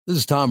This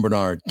is Tom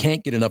Bernard.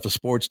 Can't get enough of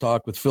sports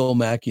talk with Phil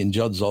Mackey and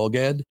Judd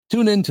Zolgad?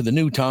 Tune in to the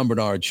new Tom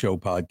Bernard Show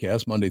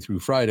podcast Monday through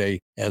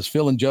Friday as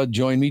Phil and Judd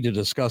join me to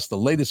discuss the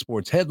latest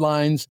sports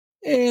headlines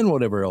and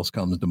whatever else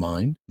comes to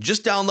mind.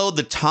 Just download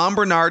the Tom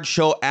Bernard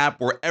Show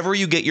app wherever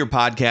you get your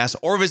podcasts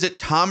or visit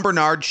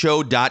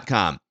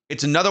tombernardshow.com.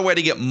 It's another way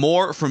to get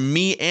more from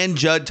me and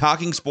Judd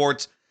talking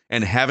sports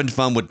and having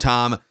fun with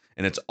Tom,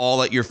 and it's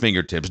all at your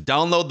fingertips.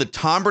 Download the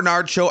Tom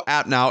Bernard Show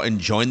app now and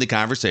join the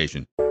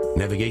conversation.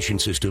 Navigation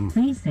system.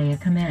 Please say a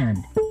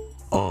command.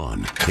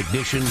 On.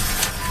 Ignition.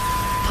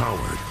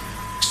 Powered.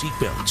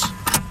 Seatbelts.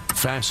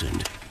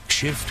 Fastened.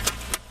 Shift.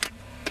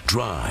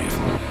 Drive.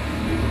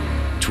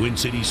 Twin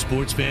Cities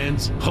sports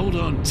fans, hold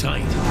on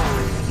tight.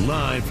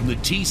 Live from the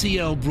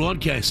TCL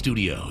broadcast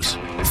studios,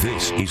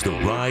 this is The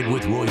Ride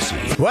with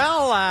Reusse.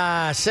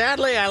 Well,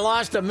 sadly, I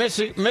lost a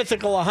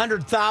mythical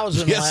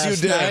 100,000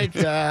 last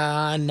night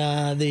on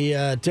the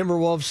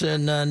Timberwolves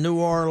in New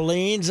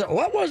Orleans.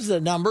 What was the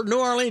number? New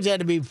Orleans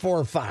had to be 4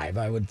 or 5,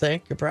 I would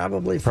think.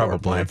 Probably 4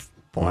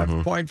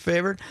 point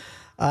favorite.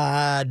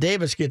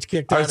 Davis gets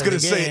kicked out of the game. I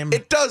was going to say,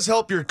 it does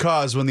help your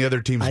cause when the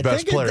other team's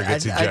best player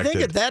gets ejected. I think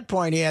at that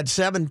point he had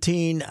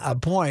 17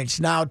 points.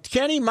 Now,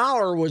 Kenny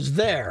Maurer was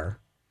there,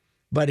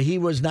 but he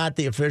was not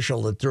the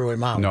official that threw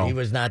him out. No. He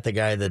was not the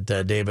guy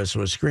that Davis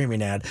was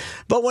screaming at.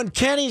 But when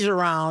Kenny's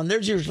around,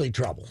 there's usually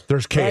trouble.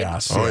 There's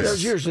chaos. Right?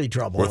 There's usually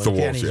trouble with when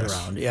the Wolves, Kenny's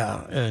around.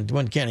 Yeah, and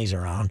when Kenny's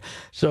around.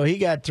 So he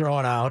got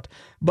thrown out.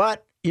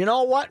 But you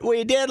know what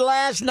we did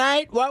last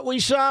night? What we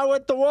saw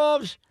with the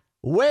Wolves?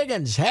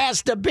 Wiggins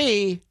has to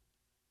be,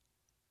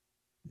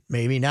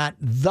 maybe not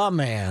the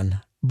man,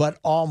 but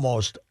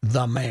almost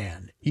the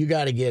man. You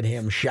got to get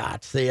him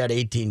shots. They had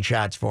 18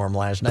 shots for him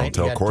last night.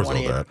 Don't tell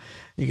Corzo that.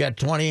 You got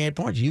 28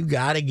 points. You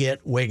got to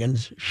get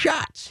Wiggins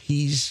shots.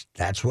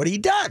 That's what he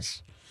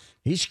does.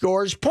 He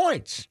scores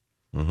points.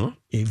 Mm-hmm.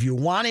 If you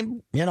want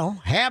him,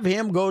 have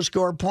him go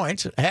score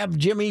points. Have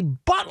Jimmy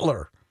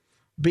Butler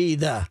be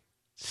the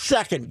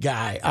second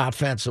guy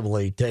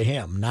offensively to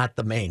him, not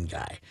the main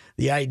guy.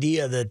 The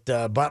idea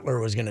that Butler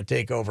was going to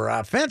take over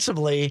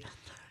offensively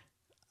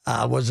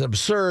was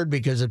absurd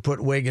because it put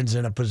Wiggins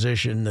in a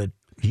position that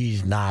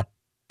he's not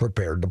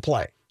prepared to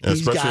play.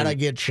 He's got to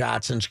get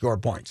shots and score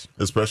points.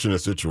 Especially in a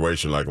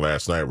situation like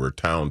last night where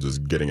Towns is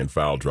getting in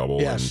foul trouble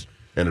and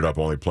ended up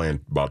only playing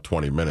about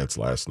 20 minutes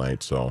last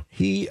night. So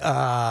he,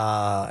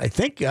 I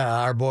think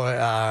our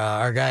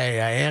guy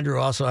Andrew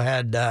also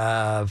had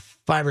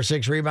 5 or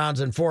 6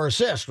 rebounds and 4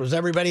 assists. Was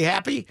everybody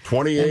happy?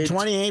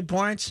 28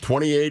 points.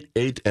 28,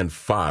 8, and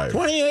 5.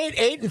 28,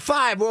 8, and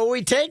 5. Will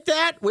we take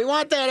that? We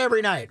want that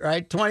every night,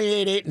 right?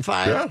 28, 8, and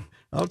 5. Yeah.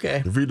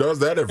 Okay. If he does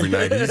that every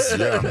night, he's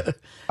going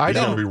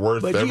to be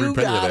worth every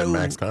penny of that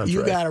max contract.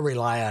 You got to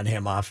rely on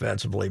him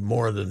offensively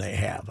more than they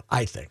have,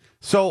 I think.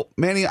 So,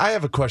 Manny, I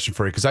have a question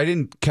for you because I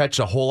didn't catch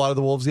a whole lot of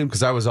the Wolves game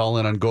because I was all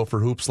in on Gopher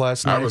Hoops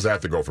last night. I was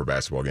at the Gopher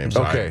basketball game,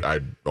 so okay.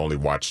 I only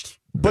watched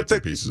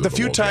pieces of the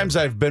few times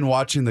I've been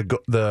watching the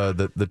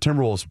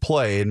Timberwolves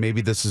play, and maybe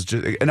this is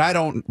just, and I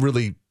don't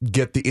really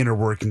get the inner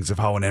workings of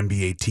how an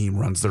NBA team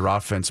runs their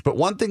offense, but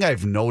one thing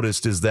I've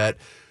noticed is that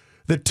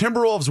the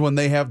Timberwolves, when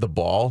they have the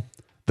ball,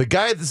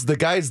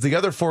 the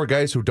other 4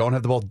 guys who don't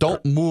have the ball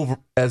don't move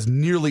as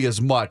nearly as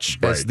much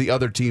as the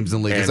other teams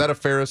in the league. Is that a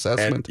fair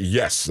assessment?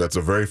 Yes, that's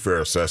a very fair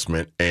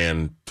assessment.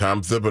 And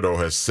Tom Thibodeau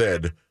has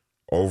said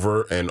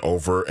over and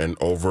over and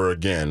over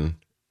again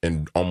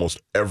in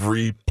almost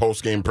every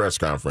post-game press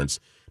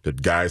conference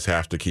that guys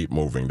have to keep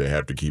moving. They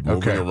have to keep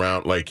moving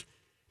around. Like,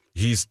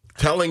 he's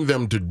telling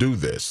them to do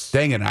this.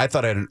 Dang it, I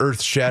thought I had an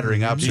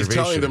earth-shattering observation. He's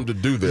telling them to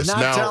do this. He's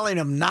not telling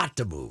them not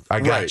to move. I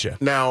gotcha.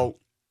 Now,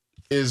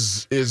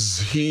 is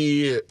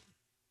he,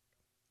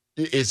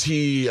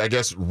 I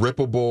guess,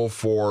 rippable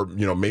for,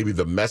 maybe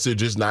the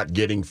message is not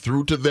getting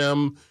through to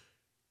them?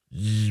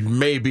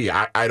 Maybe.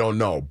 I don't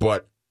know.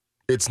 But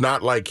it's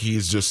not like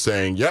he's just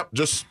saying, yep,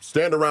 just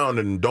stand around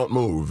and don't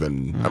move.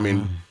 And, I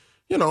mean,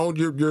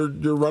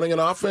 you're running an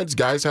offense.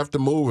 Guys have to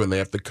move and they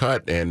have to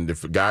cut. And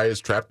if a guy is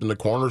trapped in the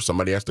corner,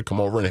 somebody has to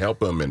come over and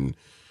help him and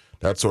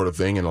that sort of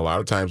thing. And a lot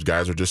of times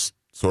guys are just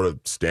sort of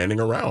standing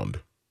around.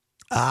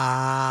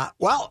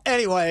 Well,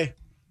 anyway,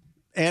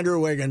 Andrew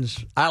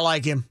Wiggins, I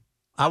like him.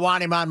 I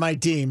want him on my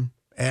team.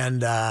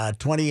 And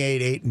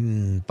 28, 8,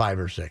 and 5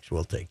 or 6.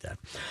 We'll take that.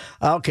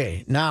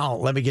 Okay, now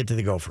let me get to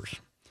the Gophers.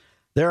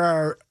 There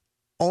are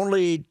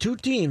only 2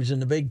 teams in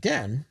the Big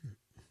Ten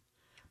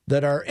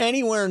that are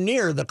anywhere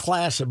near the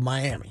class of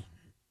Miami.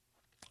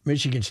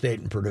 Michigan State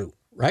and Purdue,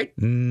 right?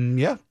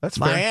 Yeah, that's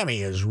fair.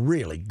 Miami is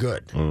really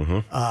good. Mm-hmm.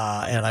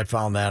 And I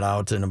found that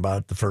out in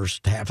about the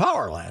first half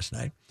hour last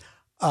night.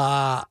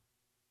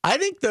 I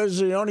think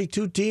those are the only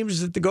 2 teams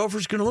that the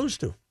Gophers can lose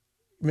to.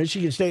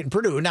 Michigan State and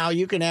Purdue. Now,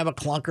 you can have a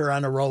clunker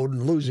on the road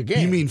and lose a game.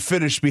 You mean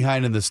finish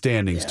behind in the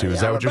standings, too?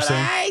 Is that what you're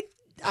saying?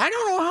 I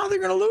don't know how they're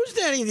going to lose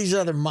to any of these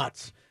other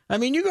mutts. I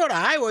mean, you go to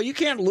Iowa, you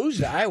can't lose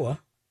to Iowa.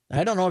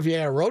 I don't know if you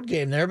had a road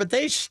game there, but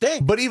they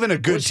stink. But even a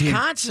good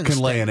Wisconsin team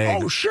can lay an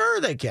egg. Oh, sure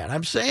they can.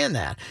 I'm saying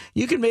that.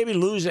 You can maybe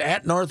lose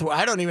at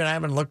Northwestern. I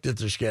haven't looked at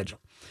their schedule.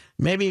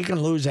 Maybe you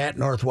can lose at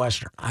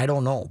Northwestern. I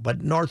don't know.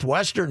 But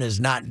Northwestern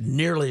is not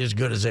nearly as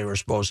good as they were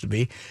supposed to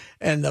be.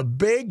 And the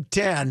Big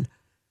Ten,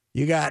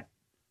 you got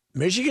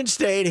Michigan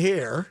State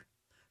here.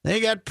 Then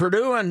you got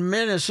Purdue and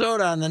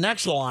Minnesota on the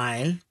next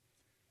line.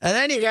 And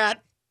then you got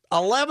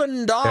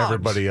 11 dogs.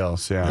 Everybody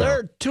else, yeah.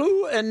 They're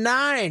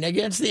 2-9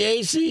 against the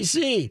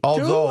ACC.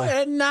 Although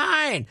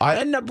 2-9.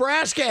 And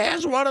Nebraska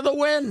has one of the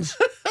wins.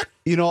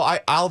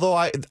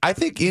 I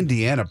think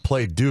Indiana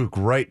played Duke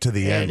right to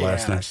the end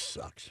last night.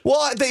 Sucks.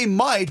 Well, they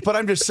might, but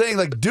I'm just saying,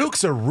 like,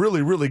 Duke's a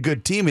really, really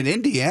good team, and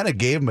Indiana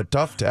gave them a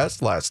tough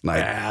test last night.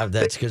 Yeah,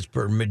 that's because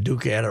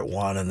Duke had it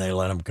won, and they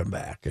let them come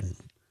back. And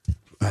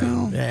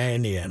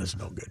Indiana's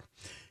no good.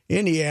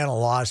 Indiana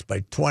lost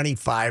by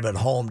 25 at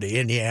home to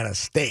Indiana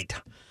State.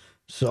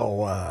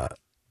 So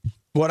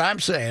what I'm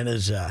saying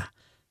is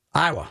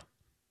Iowa,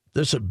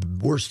 this is the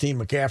worst team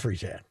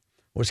McCaffrey's had.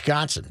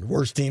 Wisconsin,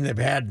 worst team they've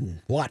had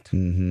in what?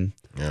 Mm-hmm.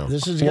 Yeah.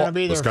 This is going to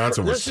be their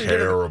Wisconsin was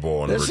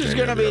terrible. This is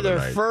going to be their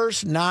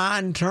first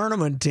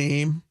non-tournament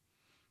team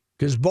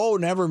because Bo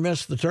never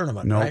missed the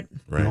tournament, right?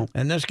 Right.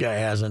 And this guy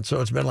hasn't, so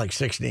it's been like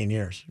 16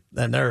 years,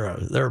 and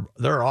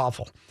they're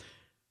awful.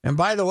 And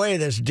by the way,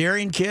 this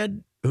Deering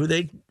kid who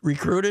they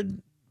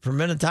recruited from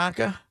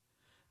Minnetonka,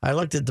 I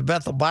looked at the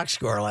Bethel box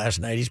score last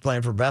night. He's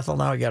playing for Bethel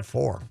now. He got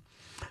 4.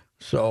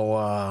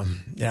 So,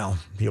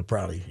 he'll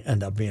probably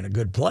end up being a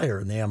good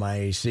player in the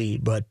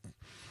MIAC. But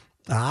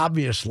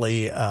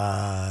obviously,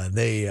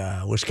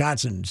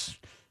 Wisconsin's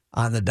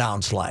on the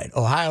downslide.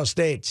 Ohio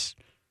State's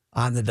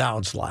on the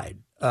downslide.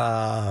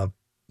 The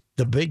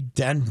Big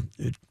Ten,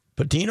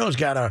 Pitino's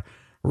got a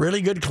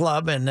really good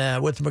club.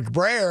 And with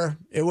McBrayer,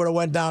 it would have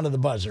went down to the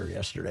buzzer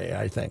yesterday,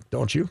 I think.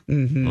 Don't you?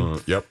 Mm-hmm.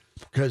 Yep.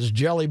 Because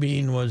Jelly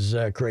Bean was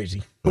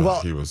crazy.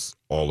 Well, he was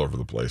all over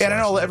the place. And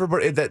I know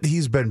everybody that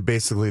he's been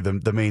basically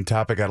the main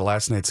topic out of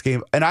last night's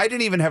game. And I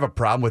didn't even have a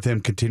problem with him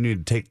continuing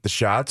to take the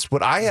shots.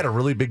 What I had a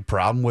really big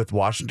problem with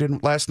Washington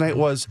last night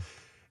was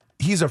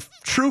he's a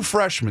true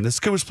freshman.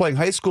 This kid was playing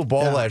high school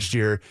ball last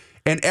year,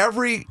 and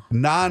every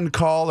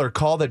non-call or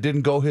call that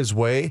didn't go his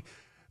way,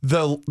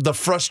 the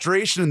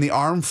frustration and the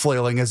arm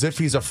flailing as if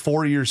he's a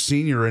 4-year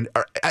senior, and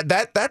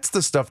that's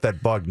the stuff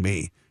that bugged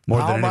me more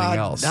than anything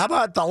else. How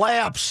about the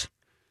laps?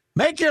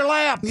 Make your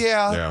lap.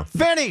 Yeah.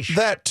 Finish.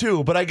 That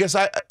too. But I guess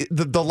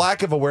the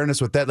lack of awareness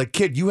with that, like,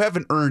 kid, you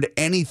haven't earned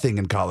anything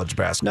in college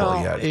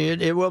basketball yet.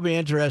 It will be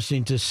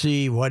interesting to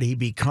see what he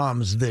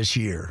becomes this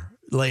year,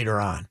 later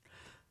on.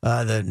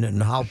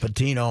 And how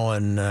Pitino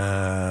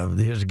and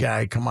his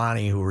guy,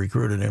 Kamani, who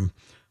recruited him,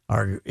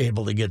 are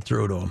able to get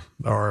through to him.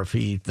 Or if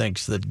he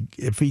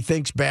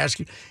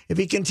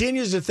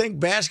continues to think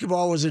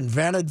basketball was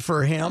invented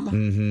for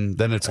him,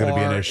 then it's going to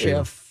be an issue.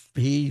 If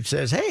he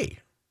says, hey,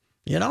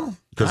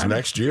 because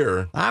next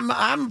year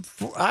I'm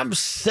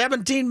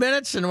 17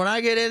 minutes, and when I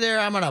get in there,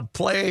 I'm going to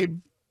play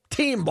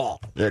team ball.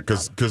 Yeah,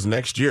 because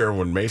next year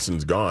when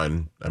Mason's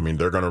gone, I mean,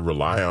 they're going to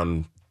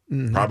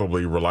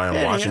probably rely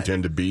on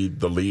Washington to be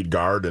the lead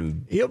guard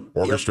and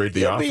orchestrate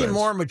the offense. He'll be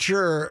more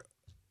mature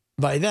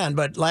by then.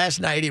 But last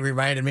night he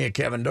reminded me of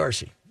Kevin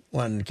Dorsey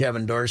when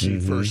Kevin Dorsey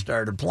first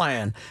started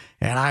playing,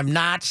 and I'm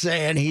not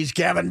saying he's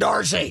Kevin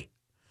Dorsey.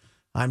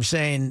 I'm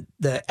saying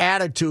the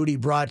attitude he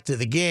brought to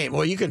the game.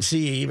 Well, you can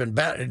see even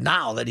better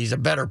now that he's a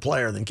better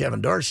player than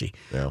Kevin Dorsey.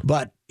 Yeah.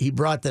 But he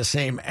brought the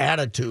same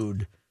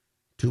attitude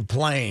to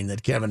playing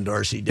that Kevin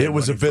Dorsey did. It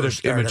was a bit of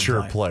immature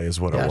playing. play is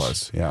what it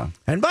was. Yeah.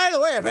 And by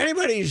the way, if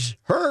anybody's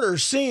heard or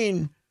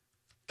seen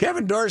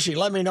Kevin Dorsey,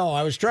 let me know.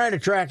 I was trying to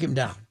track him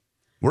down.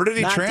 Where did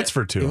he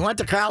transfer to? He went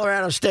to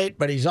Colorado State,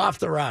 but he's off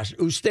the roster.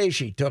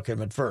 Ustashi took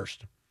him at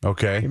first.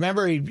 Okay.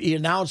 Remember, he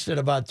announced it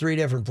about 3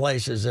 different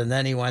places, and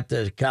then he went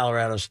to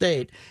Colorado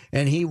State,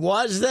 and he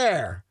was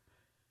there.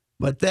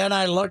 But then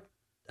I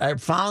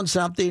found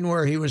something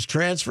where he was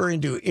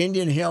transferring to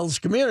Indian Hills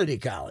Community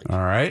College. All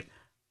right.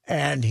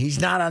 And he's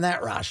not on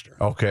that roster.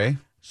 Okay.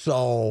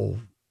 So,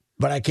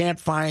 but I can't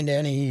find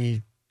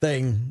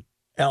anything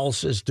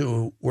else as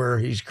to where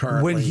he's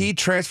currently. When he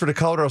transferred to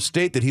Colorado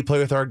State, did he play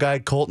with our guy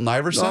Colton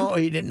Iverson? No,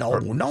 he didn't.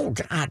 No,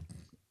 God.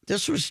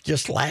 This was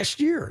just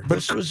last year.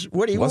 This was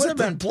what he would have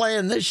been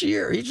playing this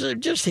year. He's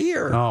just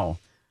here. Oh.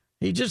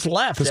 He just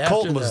left. Because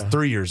Colton was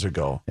 3 years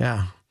ago.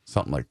 Yeah.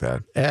 Something like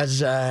that.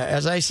 As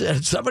I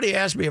said, somebody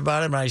asked me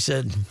about him, and I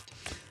said,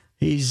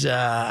 he's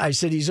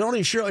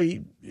only sure.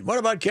 What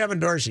about Kevin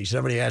Dorsey?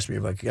 Somebody asked me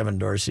about Kevin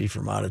Dorsey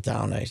from out of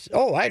town. I said,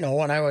 I know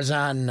when I was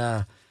on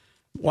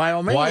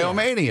Wyomania.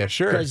 Wyomania,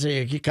 sure. Because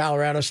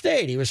Colorado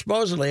State. He was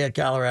supposedly at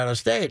Colorado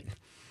State.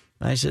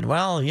 I said,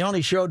 well, he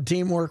only showed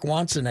teamwork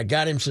once, and I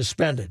got him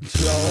suspended.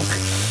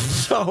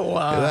 So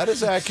that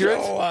is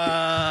accurate. So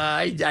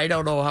I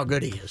don't know how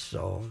good he is.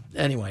 So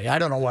anyway, I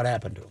don't know what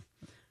happened to him.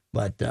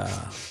 But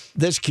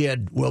this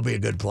kid will be a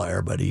good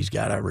player, but he's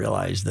got to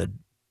realize that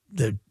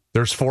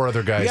there's 4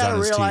 other guys on his team. You got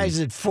to realize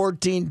that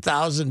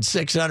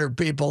 14,600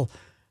 people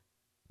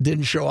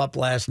didn't show up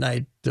last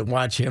night to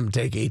watch him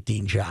take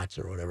 18 shots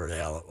or whatever the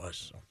hell it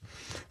was. So.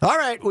 All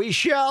right, we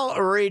shall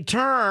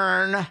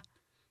return.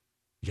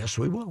 Yes,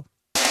 we will.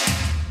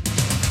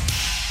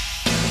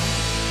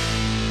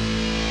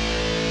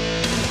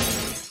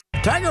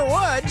 Tiger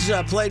Woods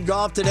played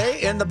golf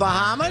today in the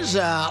Bahamas.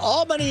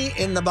 Albany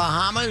in the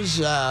Bahamas.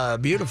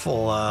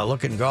 Beautiful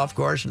looking golf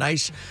course.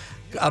 Nice,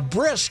 a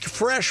brisk,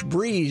 fresh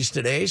breeze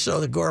today, so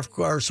the golf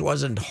course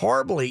wasn't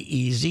horribly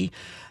easy.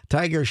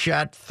 Tiger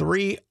shot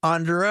 3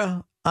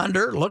 under,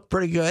 looked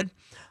pretty good.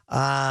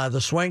 The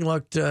swing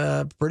looked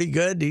pretty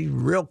good. He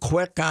real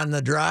quick on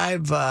the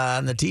drive,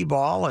 on the tee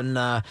ball,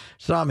 and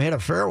saw him hit a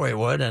fairway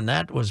wood, and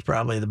that was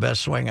probably the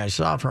best swing I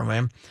saw from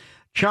him.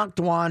 Chunked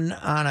one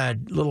on a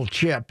little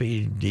chip.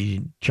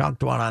 He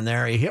chunked one on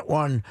there. He hit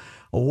one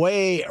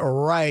way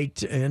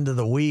right into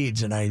the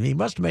weeds, and he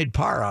must have made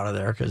par out of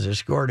there because his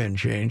score didn't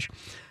change.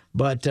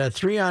 But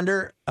 3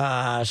 under,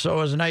 so it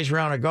was a nice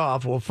round of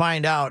golf. We'll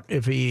find out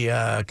if he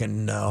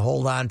can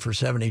hold on for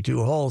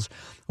 72 holes.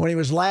 When he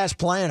was last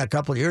playing a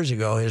couple of years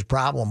ago, his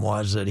problem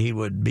was that he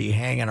would be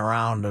hanging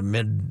around the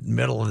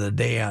middle of the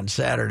day on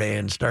Saturday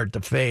and start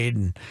to fade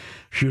and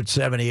shoot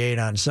 78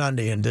 on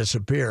Sunday and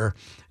disappear.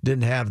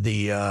 Didn't have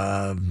the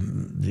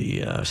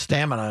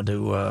stamina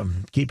to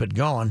keep it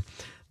going.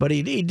 But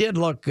he did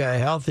look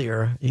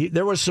healthier.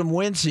 There was some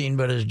wincing,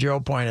 but as Joe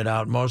pointed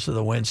out, most of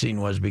the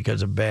wincing was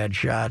because of bad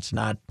shots.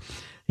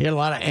 He had a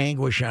lot of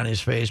anguish on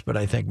his face, but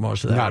I think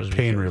most of that not was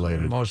pain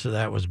related. Most of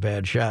that was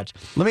bad shots.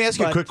 Let me ask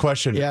you a quick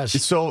question. Yes.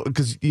 So,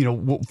 because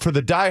for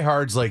the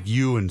diehards like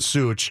you and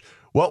Such,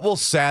 what will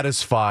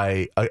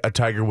satisfy a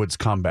Tiger Woods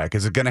comeback?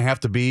 Is it going to have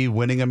to be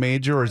winning a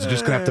major, or is it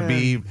just going to have to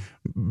be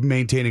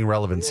maintaining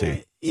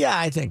relevancy? Yeah,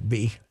 I think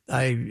B.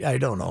 I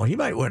don't know. He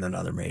might win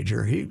another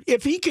major.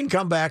 If he can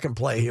come back and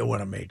play, he'll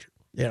win a major.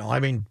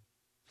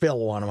 Phil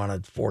won one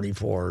at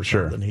 44 or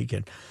something. Sure. He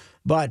can,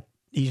 but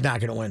he's not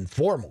going to win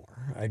 4 more.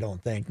 I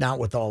don't think. Not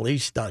with all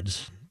these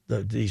studs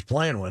that he's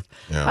playing with.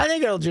 Yeah. I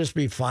think it'll just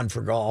be fun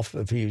for golf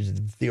if he's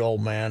the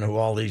old man who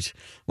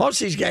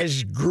most of these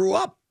guys grew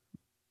up.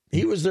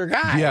 He was their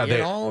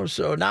guy,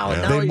 So now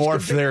they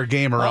morphed their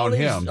game around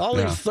him. All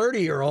these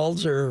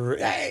 30-year-olds are,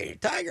 hey,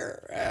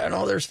 Tiger.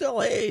 They're still,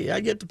 hey, I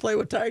get to play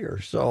with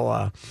Tiger.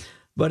 So,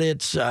 but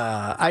it's,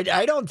 I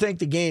don't think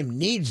the game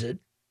needs it.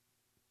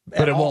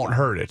 But it won't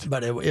hurt it.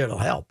 But it'll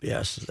help.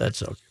 Yes,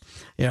 that's okay.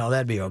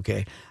 That'd be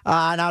okay.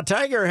 Now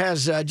Tiger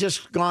has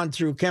just gone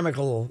through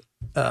chemical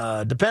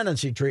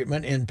dependency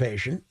treatment,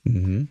 inpatient.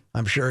 Mm-hmm.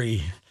 I'm sure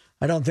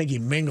I don't think he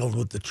mingled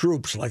with the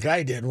troops like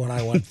I did when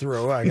I went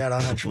through. I got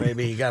a hunch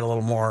maybe he got a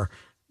little more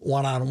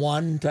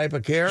one-on-one type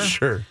of care,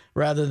 sure,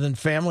 rather than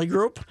family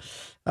group.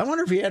 I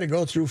wonder if he had to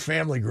go through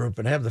family group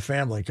and have the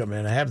family come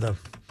in, have the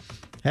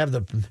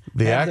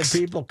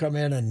people come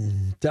in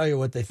and tell you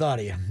what they thought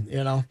of you.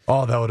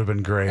 Oh, that would have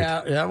been great.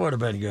 Yeah, that would have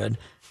been good.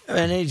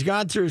 And he's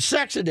gone through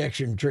sex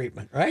addiction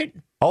treatment, right?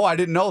 Oh, I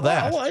didn't know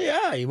that. Oh, well,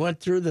 yeah, he went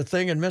through the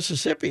thing in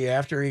Mississippi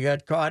after he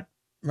got caught.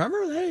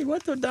 Remember that? He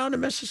went down to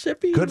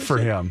Mississippi. Good for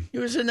him. He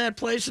was in that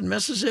place in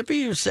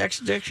Mississippi. He was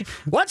sex addiction.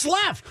 What's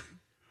left?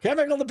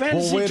 Chemical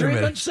dependency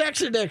treatment,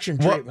 sex addiction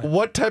treatment.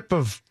 What type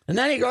of... And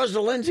then he goes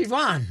to Lindsey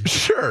Vonn.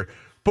 Sure.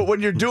 But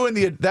when you're doing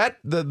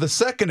the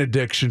second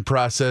addiction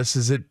process,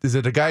 is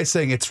it a guy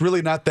saying it's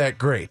really not that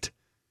great?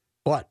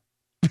 What?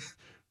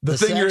 the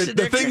thing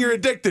you're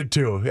addicted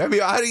to. I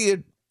mean, how do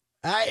you...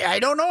 I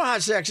don't know how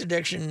sex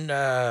addiction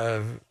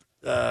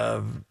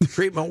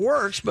treatment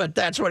works, but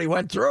that's what he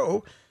went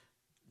through.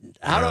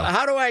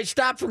 How do I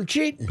stop from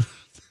cheating?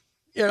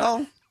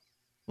 Well,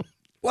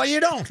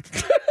 you don't.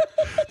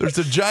 There's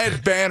a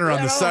giant banner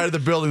on the side of the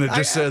building that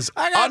just says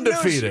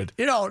undefeated.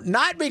 News,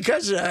 not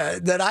because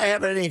that I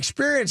have any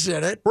experience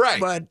in it,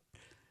 right?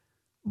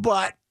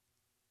 But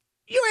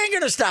you ain't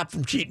gonna stop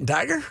from cheating,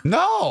 Tiger.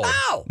 No.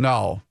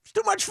 It's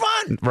too much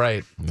fun.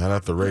 Right. Not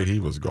at the rate he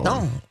was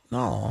going.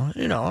 No.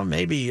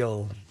 Maybe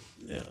you'll.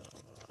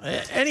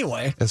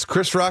 Anyway, as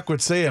Chris Rock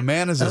would say, a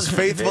man is as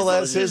faithful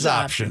as his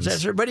options.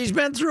 That's right. But he's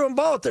been through them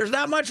both. There's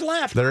not much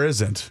left. There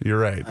isn't. You're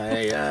right.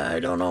 I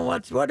don't know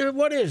what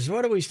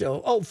are we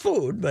still? Oh,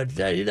 food. But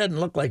he doesn't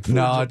look like food.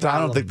 No, I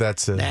don't think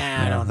that's it.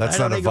 That's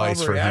not a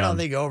vice for him. I don't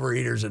think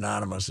Overeaters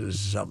Anonymous is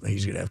something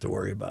he's going to have to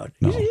worry about.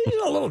 No. He's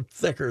a little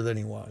thicker than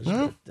he was.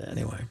 But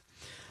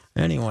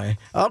anyway.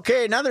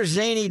 Okay, another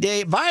zany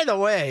day. By the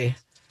way,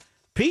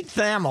 Pete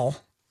Thamel.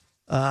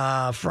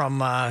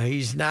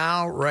 He's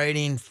now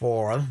writing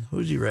for,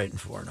 who's he writing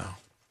for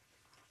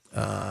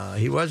now?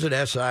 He was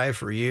at SI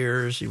for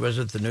years. He was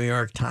at the New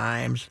York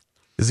Times.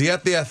 Is he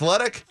at The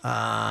Athletic?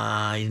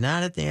 He's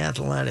not at The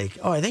Athletic.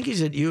 Oh, I think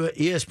he's at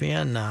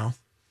ESPN now.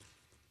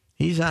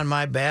 He's on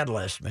my bad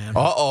list, man.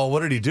 Uh-oh,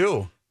 what did he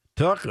do?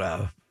 Took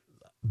a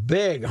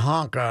big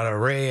hunk out of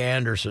Ray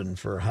Anderson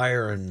for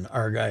hiring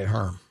our guy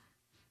Herm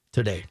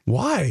today.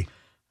 Why?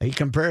 He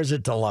compares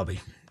it to Lovey.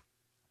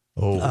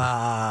 Oh.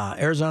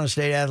 Arizona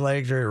State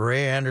Athletic Director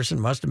Ray Anderson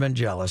must have been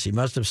jealous. He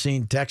must have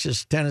seen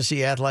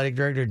Tennessee Athletic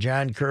Director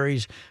John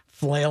Curry's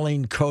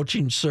flailing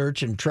coaching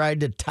search and tried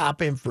to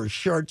top him for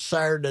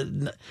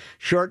short-sightedness,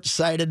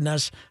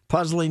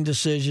 puzzling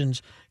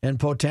decisions, and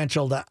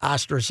potential to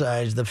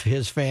ostracize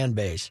his fan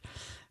base.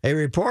 A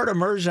report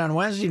emerged on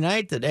Wednesday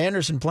night that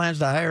Anderson plans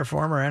to hire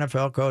former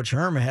NFL coach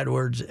Herm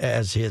Edwards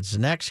as his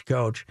next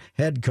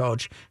head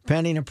coach,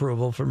 pending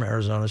approval from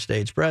Arizona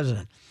State's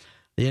president.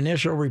 The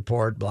initial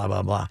report, blah,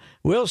 blah, blah.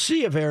 We'll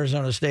see if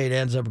Arizona State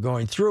ends up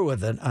going through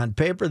with it. On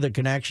paper, the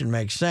connection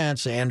makes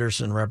sense.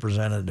 Anderson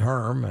represented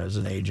Herm as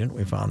an agent.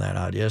 We found that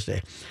out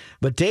yesterday.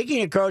 But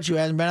taking a coach who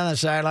hasn't been on the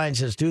sideline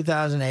since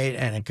 2008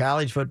 and in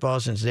college football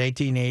since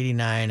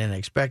 1889 and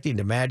expecting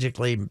to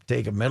magically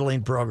take a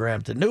middling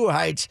program to new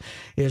heights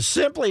is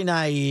simply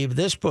naive.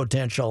 This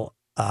potential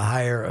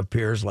hire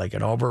appears like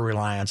an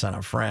over-reliance on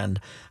a friend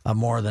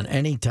more than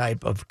any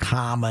type of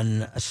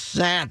common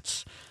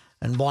sense.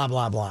 And blah,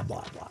 blah, blah,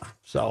 blah, blah.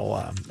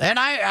 So, and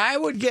I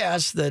would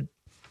guess that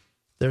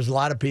there's a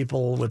lot of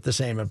people with the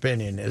same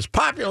opinion. As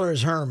popular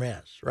as Herm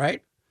is,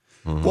 right?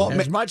 Mm-hmm. Well,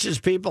 as much as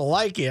people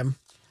like him,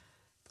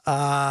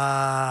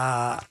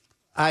 I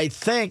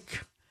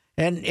think,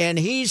 and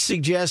he's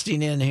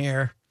suggesting in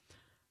here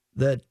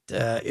that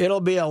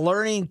it'll be a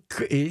learning,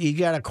 you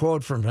got a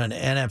quote from an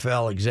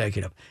NFL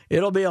executive,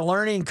 it'll be a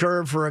learning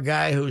curve for a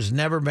guy who's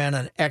never been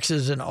an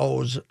X's and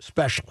O's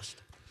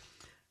specialist.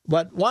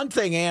 But one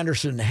thing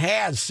Anderson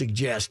has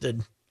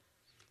suggested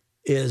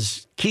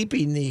is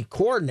keeping the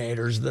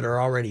coordinators that are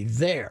already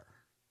there.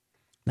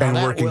 Now,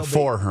 and working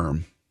for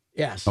Herm.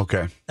 Yes.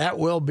 Okay. That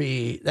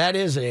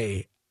is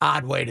a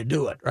odd way to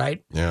do it,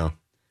 right? Yeah.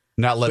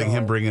 Not letting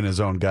him bring in his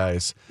own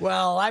guys.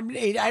 Well, I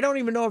don't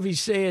even know if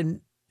he's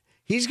saying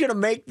he's going to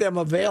make them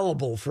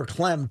available for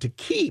Clem to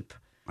keep.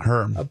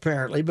 Herm.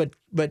 Apparently, but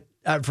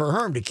for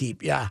Herm to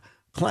keep, yeah.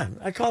 Clem.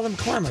 I called him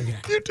Clem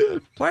again. You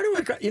did. Why do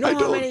I call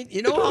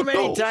how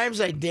many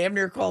times I damn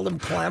near called him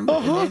Clem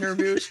in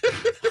interviews?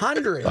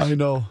 Hundreds. I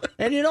know.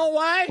 And you know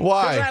why?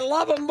 Why? Because I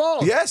love them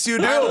both. Yes, you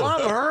do. I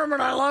love Herm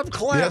and I love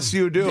Clem. Yes,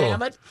 you do.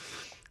 Damn it.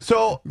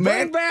 So,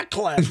 Bring back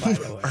Clem, by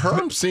the way.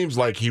 Herm seems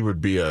like he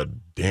would be a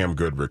damn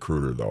good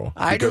recruiter, though.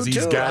 I do,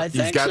 he's too. got I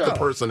think got so. the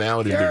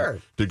personality Sure.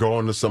 to go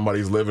into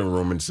somebody's living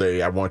room and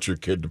say, I want your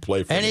kid to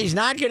play for And me. he's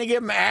not going to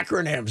give them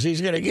acronyms.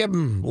 He's going to give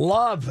them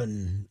love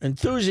and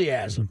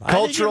enthusiasm.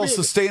 Cultural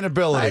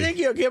sustainability. I think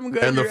he'll give them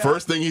good. And the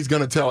first thing he's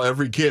going to tell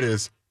every kid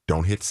is,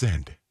 don't hit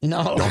send.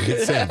 No. Don't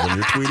hit send. When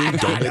you're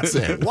tweeting, don't hit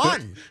send.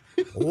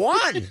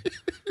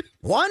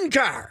 One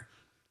car,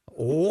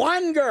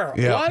 one girl,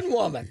 one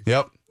woman.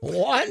 Yep.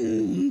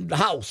 One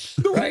house,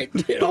 right?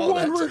 The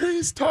one where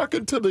he's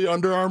talking to the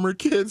Under Armour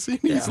kids, and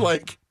he's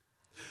like,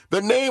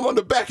 the name on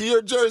the back of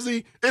your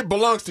jersey, it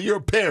belongs to your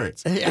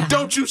parents. Yeah. And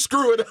don't you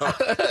screw it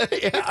up.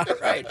 Yeah,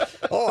 right.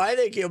 Oh, I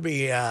think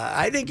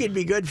he'd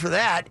be good for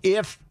that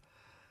if,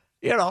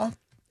 and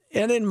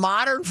in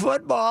modern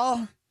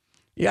football,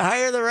 you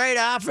hire the right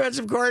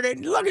offensive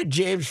coordinator. Look at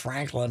James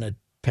Franklin at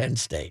Penn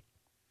State.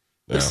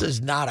 Yeah. This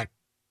is not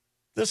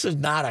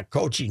a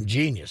coaching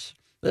genius.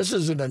 This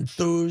is an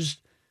enthused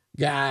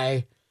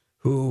guy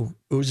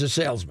who's a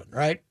salesman,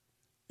 right?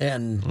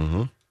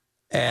 And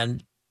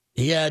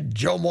he had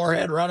Joe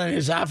Moorhead running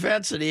his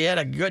offense, and he had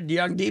a good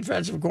young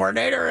defensive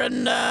coordinator,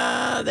 and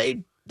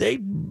they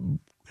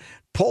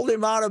pulled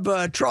him out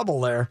of trouble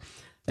there.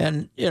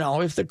 And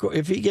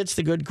if he gets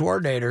the good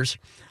coordinators,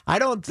 I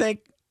don't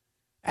think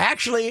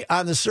actually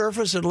on the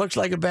surface it looks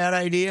like a bad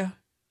idea,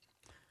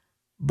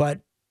 but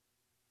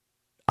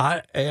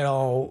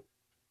of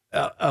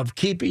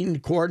keeping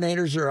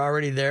coordinators that are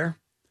already there.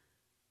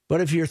 But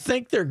if you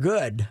think they're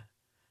good,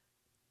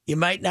 you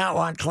might not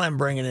want Clem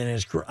bringing in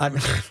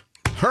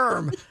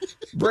Herm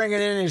bringing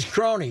in his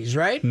cronies,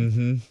 right?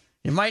 Mm-hmm.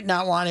 You might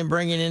not want him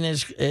bringing in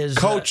his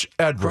Coach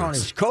Edwards.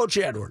 Cronies. Coach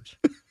Edwards.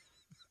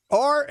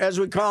 Or, as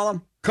we call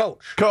him,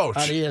 Coach. Coach.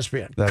 On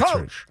ESPN. That's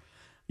Coach.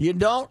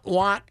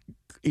 Right.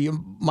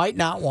 You might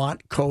not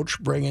want Coach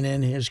bringing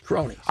in his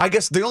cronies. I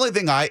guess the only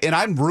thing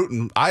I'm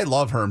rooting, I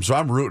love Herm, so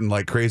I'm rooting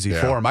like crazy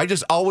for him. I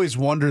just always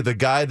wonder the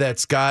guy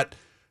that's got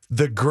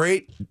the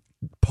great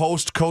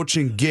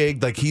post-coaching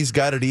gig like he's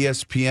got at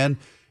ESPN,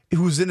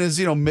 who's in his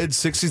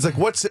mid-60s, like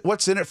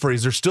what's in it for?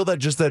 Is there still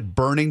that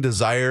burning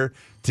desire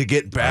to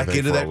get back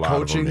into that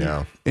coaching?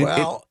 Them,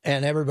 yeah.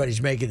 And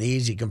everybody's making the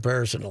easy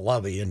comparison to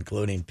Lovey,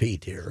 including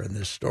Pete here in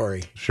this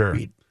story. Sure.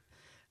 Pete.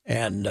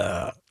 And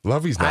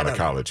Lovey's not a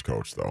college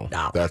coach, though.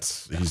 No.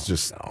 He's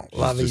just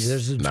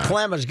Lovey's.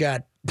 Clem has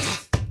got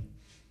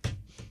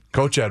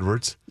Coach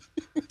Edwards.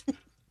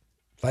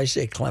 If I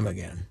say Clem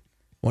again,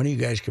 one of you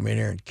guys come in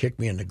here and kick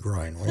me in the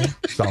groin, will you?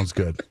 Sounds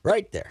good.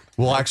 Right there.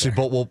 We'll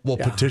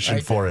petition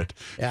right for there. it.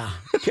 Yeah,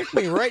 kick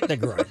me right in the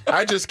groin.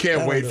 I just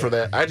can't wait for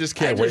that. I just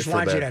can't wait for that.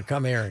 I just want you to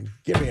come here and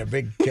give me a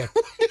big kick.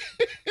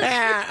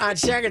 On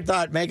second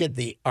thought, make it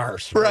the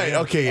arse. Right.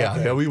 Okay.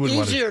 Yeah. We would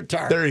Easier want to.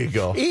 target. There you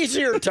go.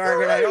 Easier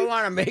target. I don't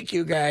want to make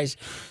you guys,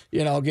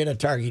 get a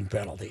targeting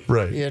penalty.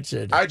 Right.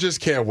 I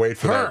just can't wait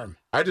for Herm. that.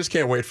 I just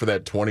can't wait for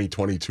that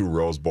 2022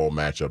 Rose Bowl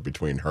matchup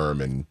between Herm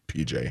and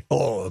PJ.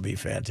 Oh, it'll be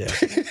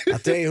fantastic. I'll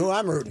tell you who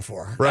I'm rooting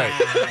for. Right.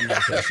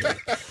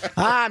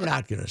 I'm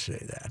not going to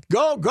say that.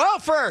 Go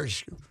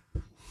Gophers!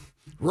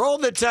 Roll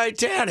the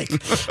Titanic.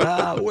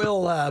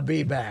 We'll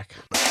be back.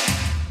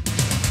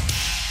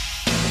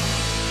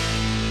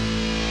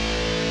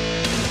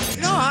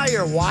 You know how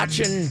you're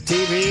watching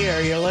TV or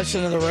you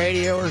listen to the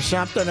radio or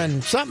something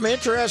and something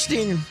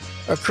interesting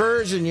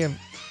occurs and you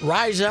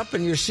rise up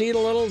in your seat a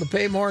little to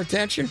pay more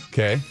attention?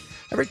 Okay.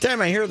 Every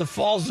time I hear the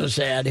falseness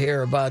ad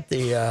here about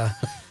the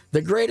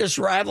greatest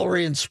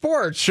rivalry in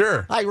sports,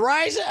 Sure. I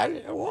rise.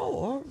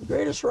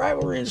 Greatest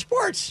rivalry in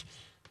sports.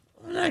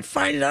 And I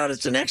find out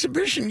it's an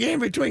exhibition game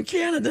between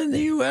Canada and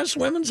the U.S.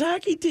 women's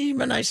hockey team.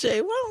 And I say,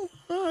 well,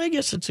 I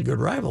guess it's a good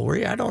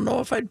rivalry. I don't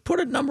know if I'd put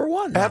it number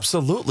one.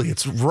 Absolutely.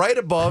 It's right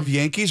above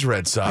Yankees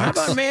Red Sox. How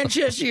about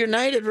Manchester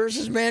United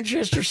versus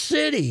Manchester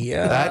City?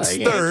 That's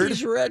third.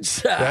 Yankees Red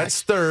Sox.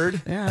 That's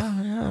third.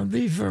 Yeah.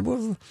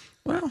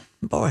 Well,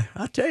 boy,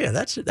 I'll tell you,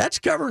 that's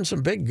covering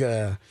some big.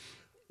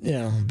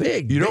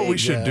 Big. You know what we big,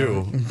 should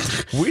do?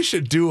 We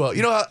should do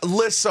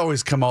lists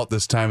always come out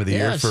this time of the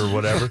year for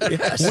whatever.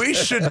 Yes. We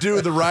should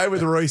do the Ride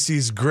with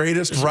Reuss's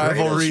greatest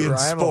rivalry in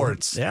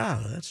sports.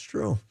 Yeah, that's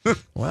true.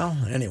 Well,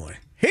 anyway,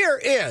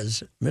 here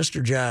is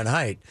Mr. John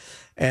Haidt.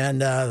 And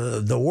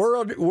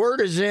the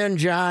word is in,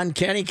 John.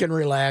 Kenny can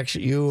relax.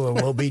 You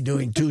will be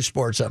doing 2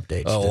 sports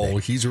updates today.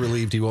 He's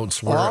relieved he won't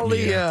swear at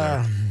me.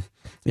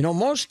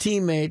 Most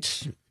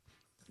teammates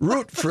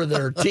root for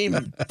their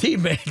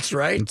teammates,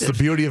 right? It's the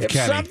beauty of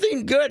Kenny. If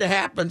something good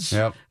happens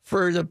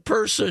for the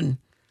person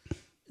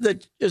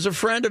that is a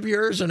friend of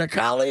yours and a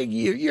colleague,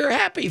 you're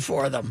happy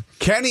for them.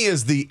 Kenny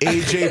is the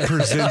A.J.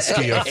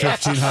 Przinsky of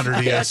 1500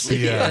 ESPN. Yes,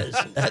 he is.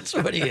 That's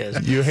what he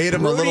is. You hate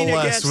him a little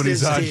less when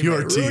he's on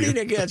your team. Rooting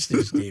against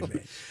his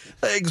teammate.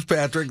 Thanks,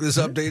 Patrick. This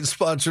update is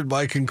sponsored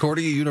by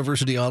Concordia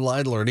University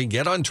Online Learning.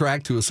 Get on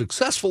track to a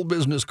successful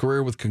business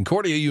career with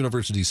Concordia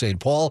University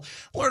St. Paul.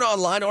 Learn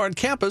online or on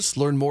campus.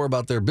 Learn more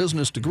about their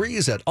business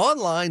degrees at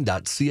online.csp.edu.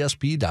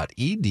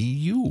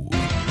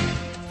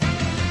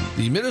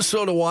 The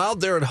Minnesota Wild,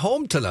 they're at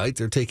home tonight.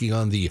 They're taking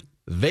on the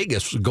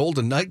Vegas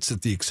Golden Knights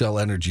at the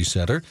Xcel Energy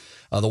Center.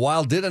 The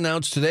Wild did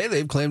announce today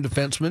they've claimed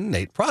defenseman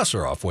Nate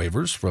Prosser off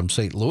waivers from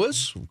St.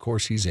 Louis. Of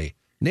course, he's a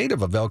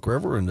native of Elk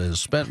River and has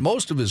spent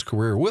most of his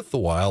career with the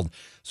Wild,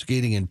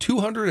 skating in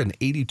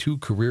 282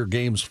 career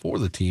games for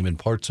the team in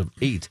parts of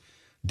 8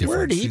 different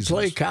Where did he seasons.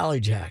 play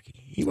college hockey?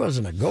 He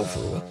wasn't a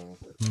gopher.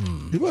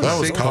 That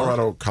was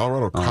Colorado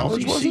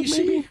College, was it,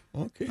 maybe?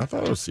 Okay. I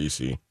thought it was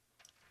CC.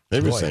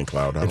 Maybe Boy, St.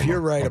 Cloud. If you're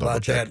right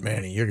about that,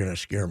 Manny, you're going to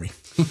scare me.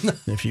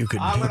 If you could,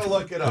 I'm going to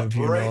look it up if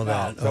you right know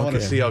now. that. I want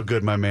to see how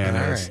good my man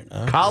All is.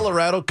 right, okay.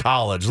 Colorado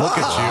College. Look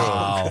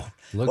at you.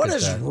 Look What at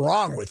is that.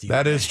 wrong with you?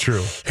 That is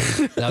true.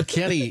 Now,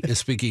 Kenny,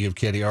 speaking of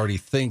Kenny, already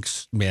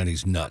thinks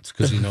Manny's nuts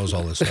because he knows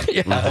all this stuff.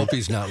 I hope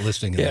he's not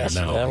listening to Yes,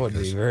 that now. that would be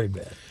because very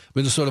bad.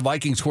 Minnesota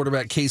Vikings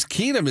quarterback Case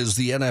Keenum is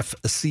the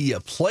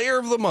NFC Player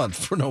of the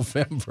Month for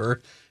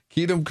November.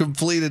 Keenum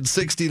completed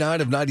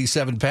 69 of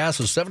 97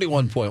 passes,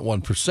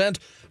 71.1%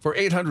 for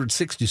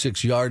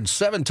 866 yards,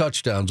 7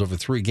 touchdowns over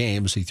 3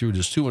 games. He threw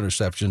just 2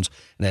 interceptions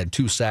and had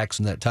 2 sacks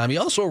in that time. He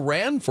also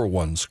ran for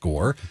 1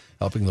 score,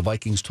 helping the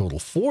Vikings total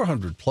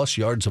 400-plus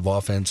yards of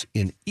offense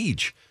in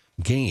each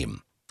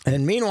game.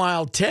 And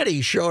meanwhile,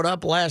 Teddy showed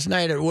up last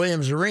night at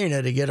Williams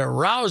Arena to get a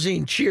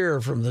rousing cheer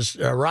from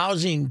the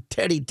rousing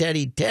Teddy,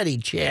 Teddy, Teddy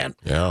chant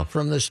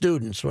from the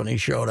students when he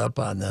showed up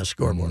on the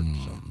scoreboard.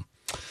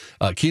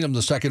 Keenum,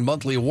 the second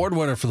monthly award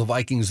winner for the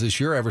Vikings this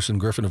year. Everson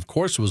Griffin, of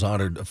course, was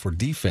honored for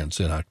defense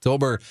in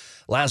October.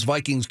 Last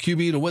Vikings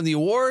QB to win the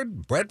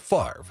award, Brett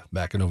Favre,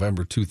 back in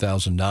November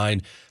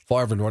 2009.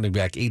 Favre and running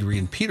back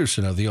Adrian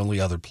Peterson are the only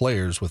other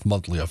players with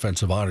monthly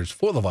offensive honors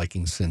for the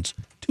Vikings since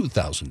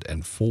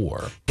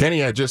 2004.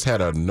 Kenny, I just had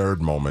a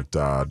nerd moment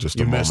just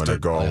a moment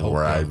ago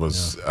where I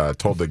was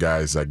told the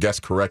guys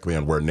guessed correctly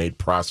on where Nate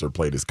Prosser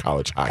played his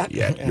college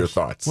hockey at. Your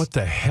thoughts? What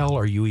the hell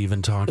are you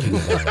even talking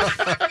about?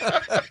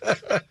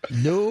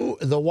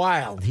 The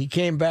Wild. He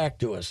came back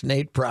to us,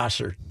 Nate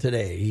Prosser,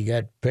 today. He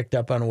got picked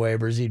up on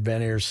waivers. He'd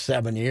been here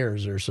 7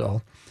 years or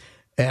so.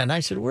 And I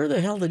said, where the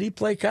hell did he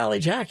play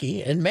college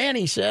hockey? And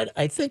Manny said,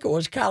 I think it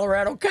was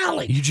Colorado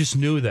College. You just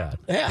knew that.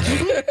 Yeah.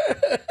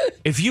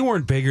 If you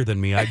weren't bigger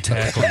than me, I'd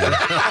tackle you.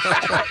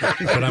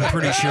 But I'm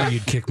pretty sure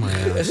you'd kick my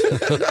ass.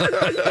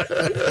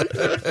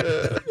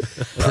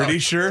 Pretty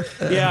sure?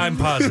 Yeah, I'm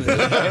positive.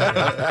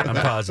 I'm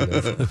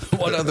positive.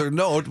 One other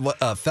note,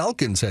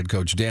 Falcons head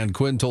coach Dan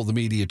Quinn told the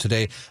media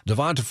today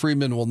Devonta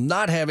Freeman will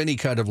not have any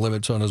kind of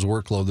limits on his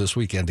workload this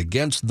weekend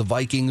against the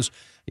Vikings.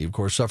 He, of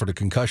course, suffered a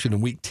concussion in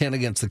Week 10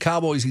 against the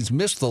Cowboys. He's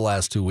missed the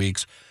last 2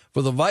 weeks.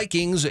 For the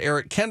Vikings,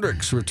 Eric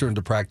Kendricks returned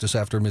to practice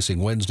after missing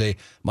Wednesday.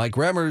 Mike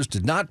Remmers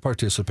did not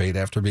participate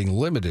after being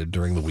limited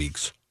during the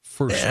week's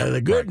first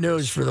The good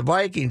news for the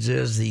Vikings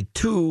is the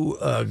 2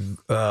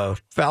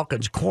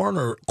 Falcons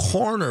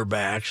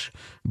cornerbacks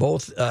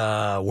both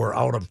were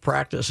out of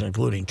practice,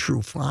 including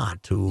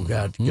Trufant, who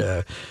got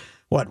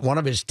one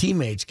of his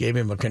teammates gave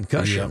him a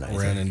concussion. Yeah,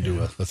 ran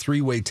into a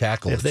 3-way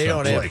tackle. If they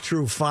don't have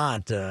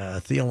Trufant,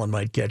 Thielen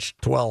might catch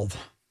 12.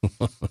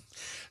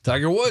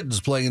 Tiger Woods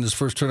playing in his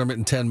first tournament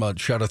in 10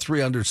 months, shot a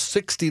 3 under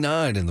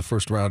 69 in the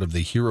first round of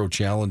the Hero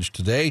Challenge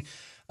today.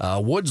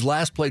 Woods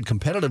last played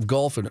competitive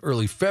golf in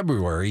early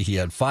February. He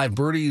had 5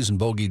 birdies and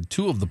bogeyed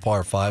 2 of the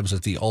par 5s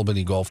at the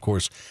Albany Golf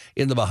Course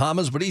in the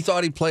Bahamas, but he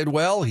thought he played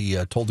well. He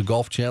told the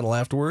Golf Channel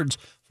afterwards,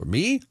 "For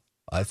me,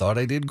 I thought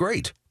I did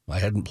great. I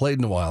hadn't played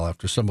in a while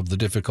after some of the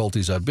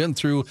difficulties I've been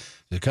through.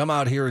 To come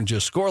out here and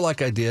just score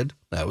like I did,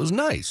 that was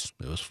nice.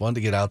 It was fun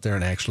to get out there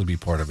and actually be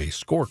part of a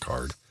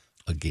scorecard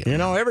again. You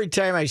know, every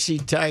time I see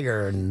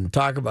Tiger and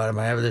talk about him,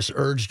 I have this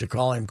urge to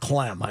call him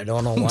Clem. I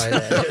don't know why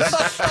that is.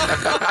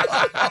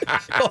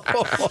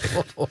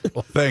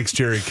 Thanks,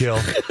 Jerry Kill.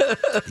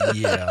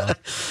 Yeah.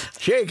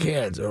 Shake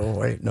hands. Oh,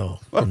 wait, no.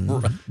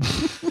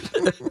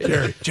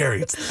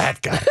 Jerry, it's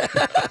that guy.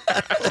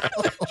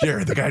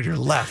 Jerry, the guy to your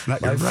left,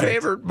 not your My right.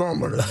 favorite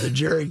moment of the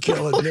Jerry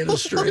Kill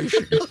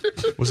administration.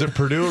 Was it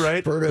Purdue,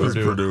 right? Purdue. It was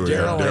Purdue, yeah.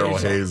 Darryl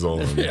Daryl Hazel.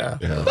 And, Yeah.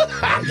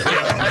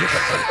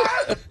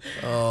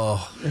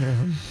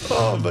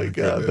 Oh my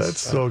God, that's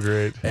so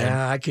great.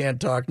 Yeah, I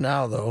can't talk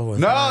now, though.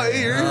 No,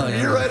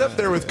 you're right up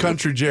there with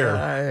Country Jerry.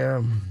 I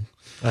am.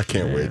 I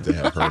can't wait to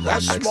have her on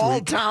next Small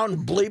week.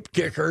 town bleep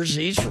kickers.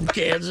 He's from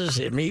Kansas,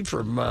 and me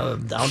from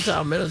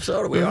downtown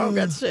Minnesota. We all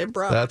got the same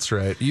problem. That's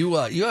right. You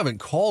haven't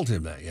called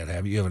him that yet,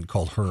 have you? You haven't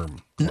called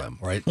Herm, Clem,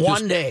 right?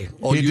 One day.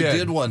 Oh, you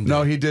did one day.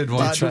 No, he did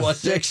one. About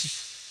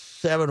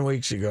 6-7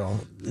 weeks ago.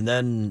 And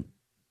then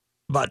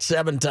about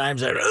 7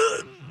 times I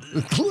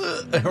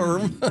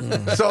Herm.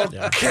 So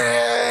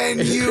can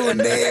you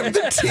name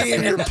the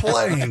team you're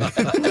playing?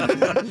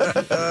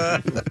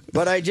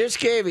 But I just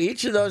gave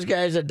each of those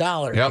guys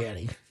 $1,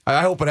 Kenny.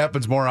 I hope it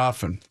happens more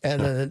often.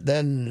 And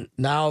then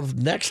now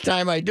next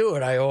time I do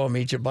it, I owe them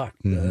each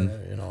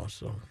 $1.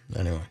 So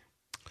anyway.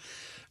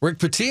 Rick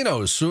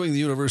Pitino is suing the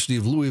University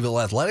of Louisville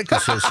Athletic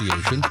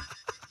Association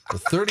for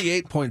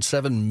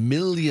 $38.7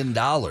 million,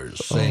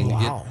 saying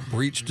it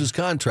breached his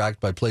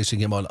contract by placing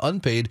him on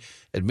unpaid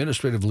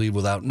administrative leave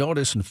without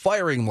notice and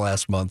firing him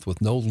last month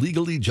with no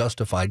legally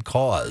justified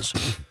cause.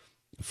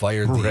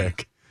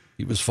 Rick.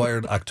 He was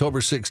fired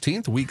October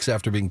 16th, weeks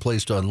after being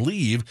placed on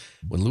leave,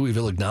 when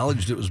Louisville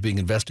acknowledged it was being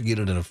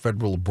investigated in a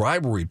federal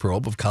bribery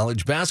probe of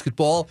college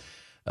basketball.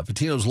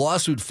 Pitino's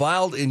lawsuit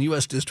filed in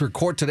U.S. District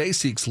Court today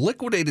seeks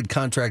liquidated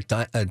contract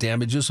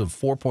damages of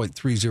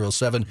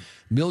 $4.307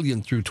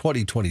 million through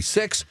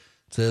 2026.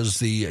 It says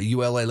the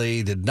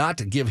ULLA did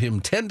not give him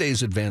 10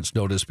 days advance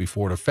notice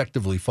before it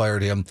effectively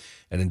fired him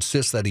and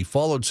insists that he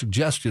followed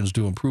suggestions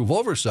to improve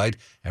oversight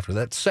after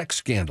that sex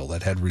scandal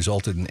that had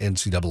resulted in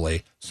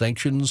NCAA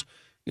sanctions.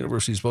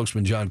 University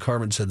spokesman John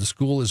Carmen said the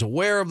school is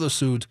aware of the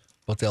suit,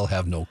 but they'll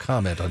have no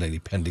comment on any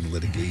pending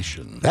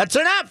litigation. That's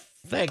enough.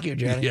 Thank you,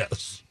 Jenny.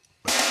 Yes.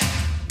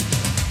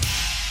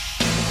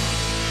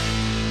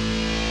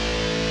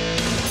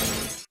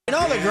 You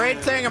know the great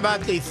thing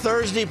about the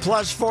Thursday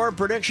plus 4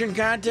 prediction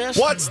contest?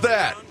 What's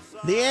that?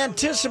 The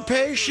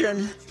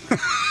anticipation.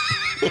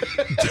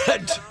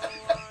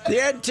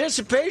 The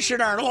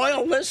anticipation our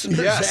loyal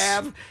listeners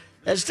have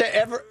as to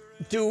ever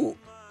do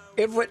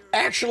if it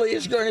actually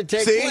is going to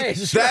take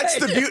place. That's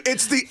right? the beauty.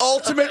 It's the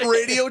ultimate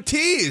radio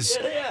tease.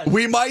 It is.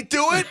 We might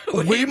do it.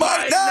 We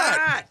might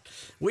not.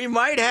 We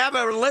might have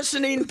a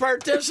listening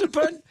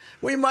participant.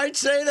 We might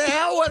say the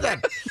hell with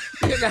it.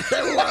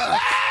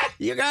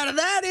 You got to.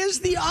 That is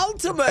the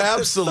ultimate.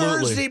 Absolutely. The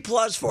Thursday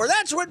plus 4.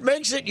 That's what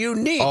makes it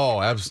unique.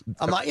 Oh,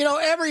 absolutely.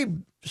 Every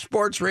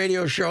sports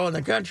radio show in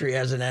the country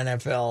has an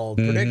NFL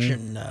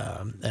prediction.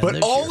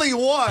 But only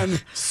one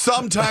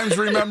sometimes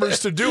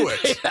remembers to do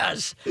it.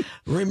 Yes.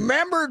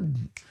 Remembered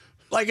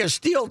like a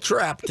steel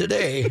trap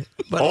today.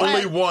 But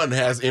Only one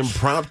has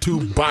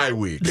impromptu bye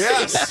weeks.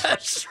 Yes.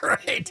 That's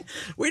right.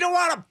 We don't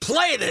want to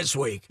play this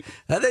week.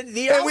 And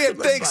we had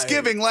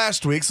Thanksgiving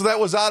last week, so that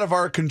was out of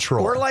our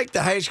control. We're like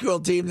the high school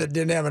team that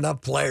didn't have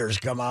enough players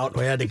come out.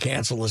 We had to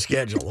cancel the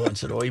schedule. And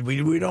said,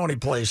 we'd only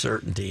play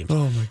certain teams.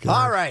 Oh, my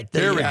God. All right.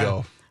 Here we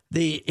go.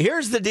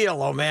 Here's the deal,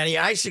 though, Manny.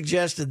 I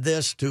suggested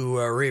this to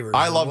Reavers.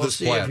 I love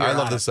this plan. I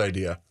love this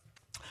idea.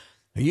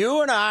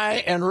 You and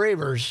I and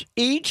Reavers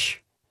each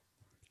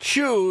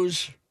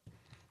choose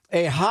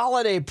a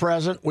holiday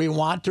present we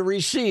want to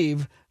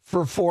receive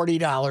for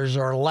 $40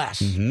 or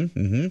less.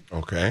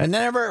 Okay. And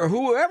then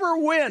whoever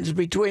wins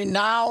between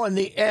now and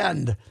the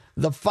end,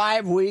 the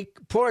 5-week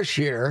push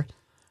here,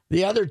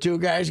 the other two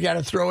guys got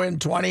to throw in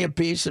 20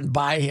 apiece and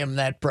buy him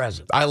that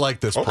present. I like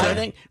this plan. I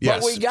think,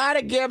 yes. But we got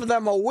to give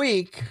them a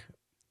week.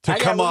 We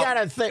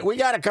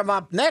got to come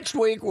up next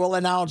week. We'll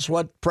announce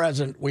what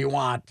present we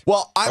want.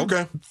 Well,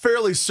 I'm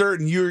fairly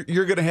certain you're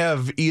going to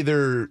have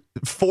either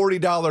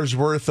 $40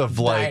 worth of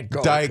like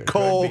Diet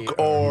Coke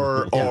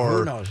or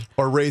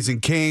Raising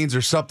Cane's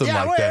or something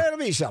like that. It'll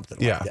be something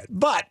like that.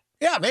 But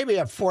maybe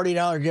a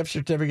 $40 gift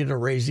certificate to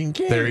Raising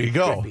Cane's. There you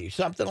go. Could be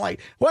something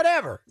like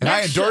whatever. And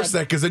I endorse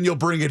that because then you'll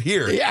bring it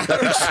here. Yeah.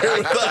 Share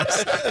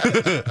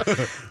with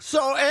us.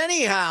 So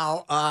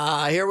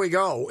anyhow, here we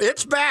go.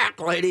 It's back,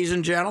 ladies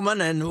and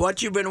gentlemen, and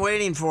what you've been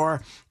waiting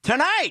for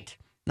tonight.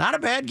 Not a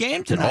bad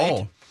game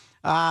tonight.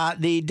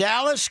 The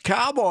Dallas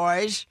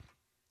Cowboys,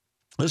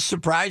 this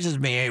surprises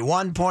me, a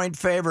 1-point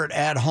favorite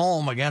at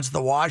home against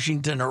the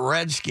Washington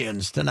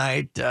Redskins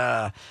tonight.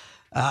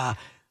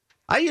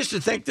 I used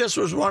to think this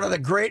was one of the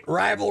great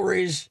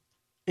rivalries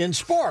in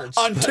sports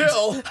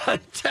Until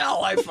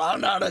I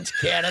found out it's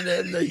Canada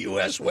and the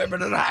U.S.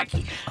 women in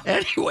hockey.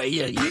 Anyway,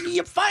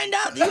 you find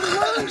out, you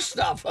learn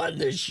stuff on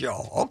this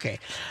show. Okay.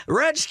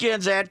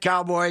 Redskins at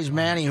Cowboys.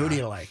 Manny, who do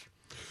you like?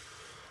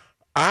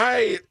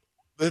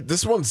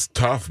 This one's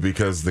tough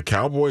because the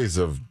Cowboys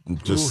have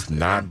just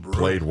not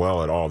played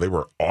well at all. They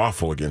were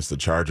awful against the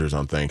Chargers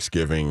on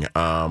Thanksgiving.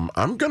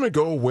 I'm going to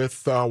go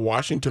with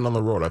Washington on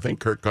the road. I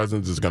think Kirk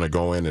Cousins is going to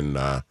go in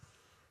and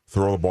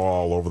throw the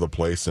ball all over the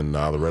place, and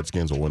the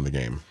Redskins will win the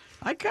game.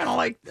 I kind of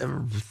like the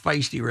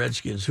feisty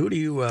Redskins. Who do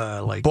you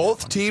like?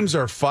 both teams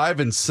are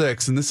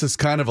 5-6, and this is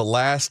kind of a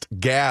last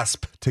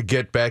gasp to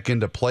get back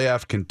into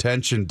playoff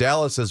contention.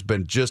 Dallas has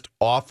been just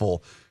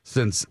awful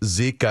since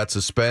Zeke got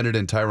suspended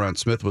and Tyron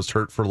Smith was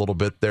hurt for a little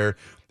bit there.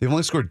 They've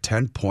only scored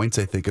 10 points,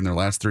 I think, in their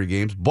last 3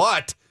 games.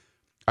 But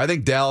I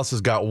think Dallas has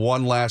got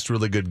one last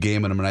really good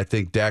game in them, and I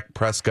think Dak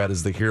Prescott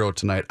is the hero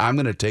tonight. I'm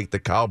going to take the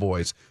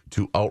Cowboys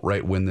to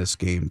outright win this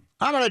game.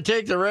 I'm going to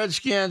take the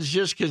Redskins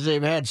just because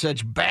they've had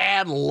such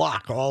bad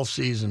luck all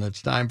season.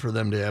 It's time for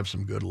them to have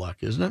some good luck,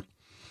 isn't it?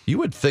 You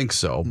would think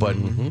so, but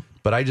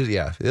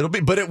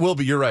it will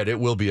be. You're right. It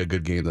will be a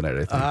good game tonight,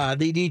 I think.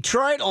 The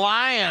Detroit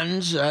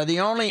Lions, the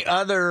only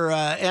other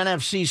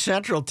NFC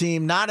Central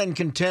team not in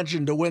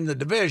contention to win the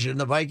division.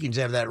 The Vikings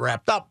have that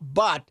wrapped up,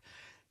 but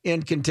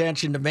in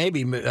contention to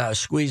maybe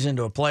squeeze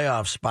into a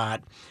playoff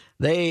spot.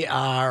 They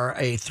are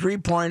a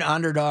 3-point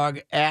underdog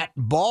at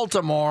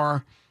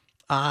Baltimore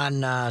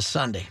on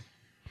Sunday.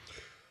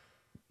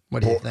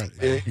 What do you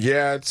think, man?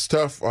 Yeah, it's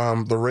tough.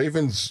 The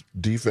Ravens'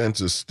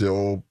 defense is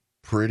still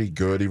pretty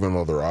good, even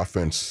though their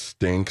offense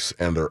stinks,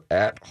 and they're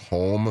at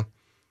home,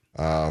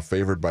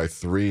 favored by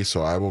 3.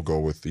 So I will go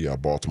with the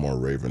Baltimore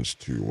Ravens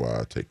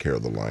to take care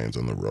of the Lions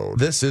on the road.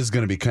 This is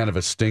going to be kind of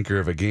a stinker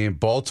of a game.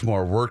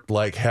 Baltimore worked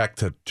like heck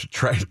to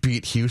try and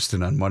beat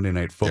Houston on Monday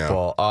Night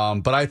Football.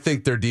 Yeah. But I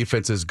think their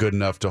defense is good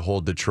enough to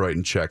hold Detroit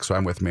in check. So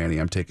I'm with Manny.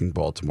 I'm taking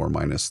Baltimore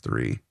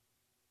 -3.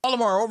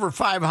 Baltimore over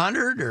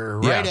 500 or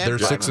right at they're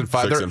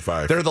 6-5.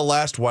 6-5. They're the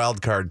last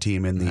wild card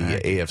team in the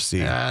AFC.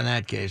 In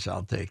that case,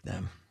 I'll take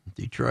them.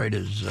 Detroit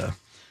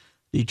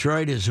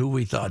is who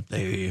we thought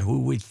they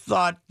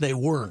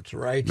weren't,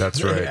 right?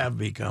 That's right. They have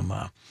become.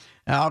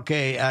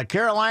 Okay,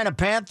 Carolina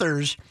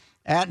Panthers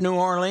at New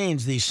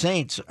Orleans. The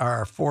Saints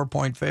are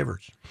 4-point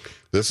favorites.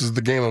 This is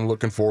the game I'm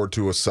looking forward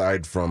to,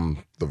 aside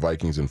from the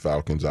Vikings and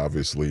Falcons,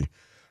 obviously.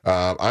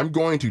 I'm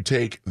going to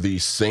take the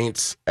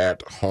Saints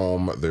at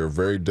home. They're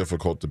very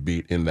difficult to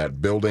beat in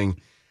that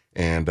building.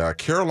 And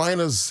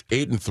Carolina's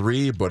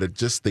 8-3, but it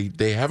just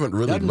they haven't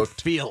really Doesn't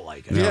feel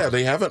like it. Yeah,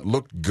 they haven't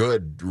looked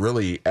good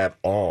really at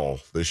all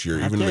this year,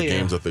 even in the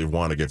games that they've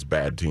won against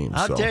bad teams.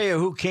 I'll tell you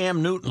who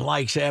Cam Newton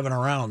likes having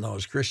around, though,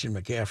 is Christian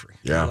McCaffrey.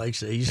 Yeah.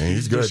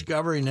 He's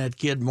discovering that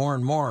kid more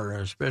and more,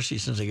 especially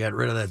since they got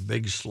rid of that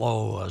big,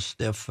 slow,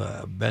 stiff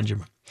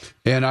Benjamin.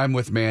 And I'm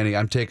with Manny.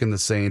 I'm taking the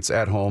Saints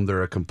at home.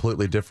 They're a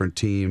completely different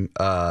team,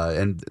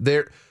 and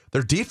their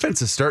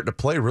defense is starting to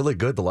play really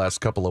good the last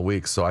couple of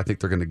weeks, so I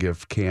think they're going to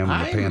give Cam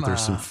and the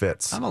Panthers some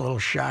fits. I'm a little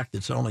shocked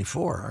it's only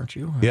 4, aren't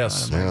you?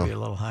 Yes. It might be a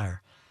little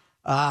higher.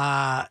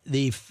 So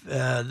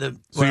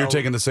you're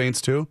taking the Saints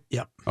too?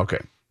 Yep. Okay.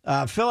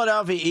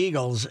 Philadelphia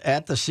Eagles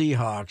at the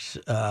Seahawks.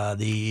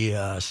 The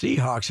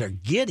Seahawks are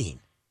getting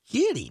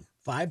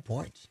 5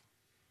 points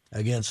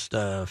against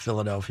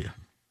Philadelphia.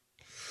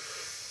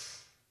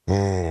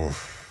 Oh,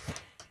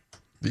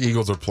 the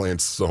Eagles are playing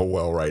so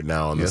well right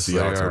now, and the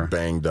Seahawks are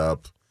banged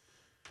up.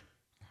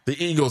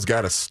 The Eagles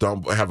got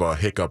to have a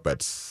hiccup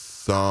at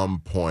some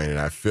point, and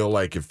I feel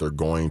like if they're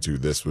going to,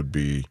 this would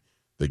be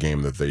the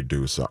game that they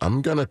do. So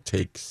I'm going to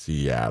take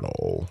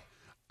Seattle.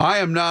 I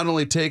am not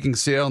only taking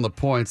Seattle on the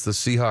points, the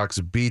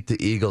Seahawks beat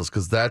the Eagles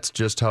because that's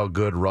just how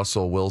good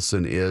Russell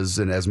Wilson is.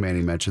 And as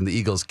Manny mentioned, the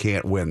Eagles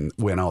can't win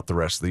out the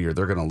rest of the year.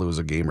 They're going to lose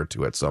a game or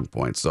two at some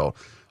point. So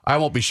I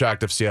won't be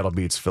shocked if Seattle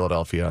beats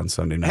Philadelphia on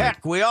Sunday night.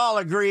 Heck, we all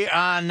agree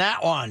on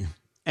that one.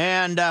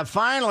 And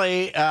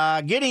finally,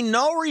 getting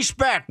no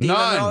respect, even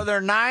though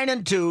they're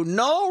 9-2,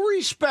 no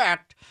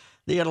respect.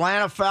 The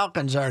Atlanta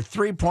Falcons are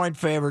 3-point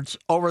favorites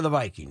over the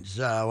Vikings.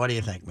 What do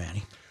you think,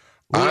 Manny?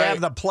 We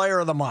have the player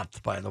of the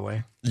month, by the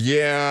way.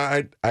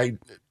 Yeah, I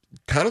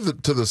kind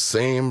of to the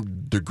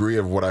same degree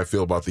of what I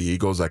feel about the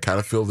Eagles. I kind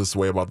of feel this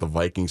way about the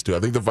Vikings, too.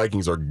 I think the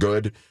Vikings are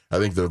good. I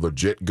think they're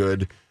legit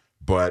good.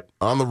 But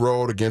on the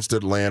road against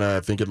Atlanta, I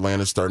think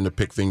Atlanta's starting to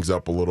pick things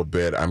up a little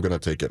bit. I'm going to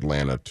take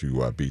Atlanta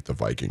to beat the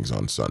Vikings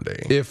on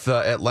Sunday. If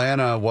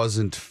Atlanta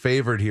wasn't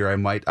favored here,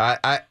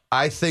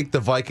 I think the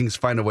Vikings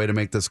find a way to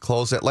make this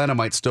close. Atlanta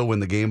might still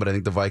win the game, but I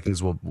think the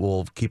Vikings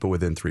will keep it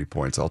within 3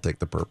 points. I'll take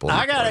the purple.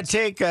 I got to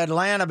take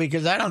Atlanta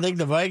because I don't think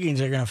the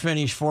Vikings are going to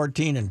finish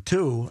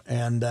 14-2,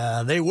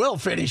 and they will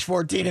finish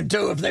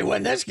 14-2 if they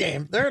win this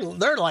game. They're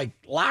like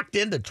locked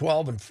into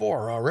 12-4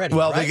 already.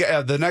 Well,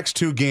 right? the next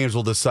 2 games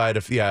will decide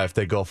if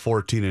they go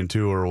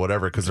 14-2 or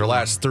whatever, because their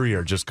last 3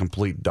 are just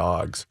complete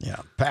dogs. Yeah,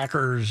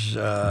 Packers,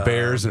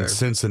 Bears, and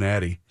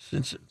Cincinnati.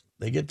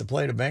 They get to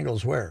play the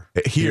Bengals where?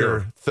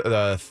 Here,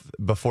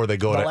 before they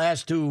go the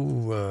last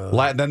 2.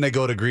 Then they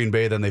go to Green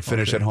Bay, then they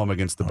finish at home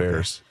against the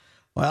Bears.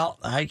 Well,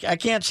 I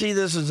can't see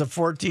this as a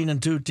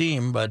 14-2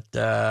 team, but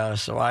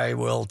so I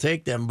will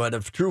take them. But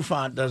if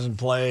Trufant doesn't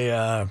play,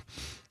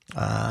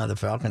 the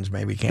Falcons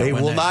maybe can't They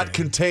win will that not game.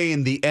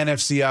 contain the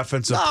NFC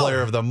Offensive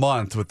Player of the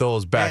Month with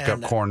those backup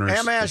And corners.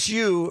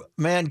 MSU,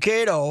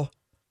 Mankato,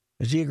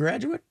 is he a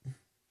graduate?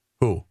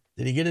 Who?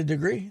 Did he get a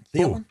degree?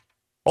 Thielen?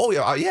 Oh,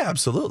 yeah,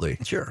 absolutely.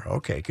 Sure.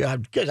 Okay.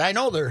 Because I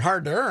know they're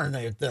hard to earn.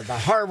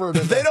 The Harvard.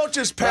 They don't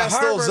just pass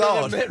those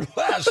out. The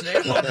Midwest.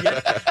 They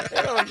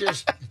don't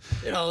just.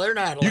 They're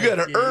not. You like,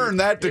 got to earn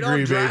that degree,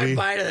 you don't baby.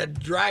 Drive by the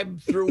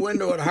drive-through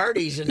window at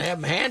Hardee's and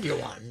have them hand you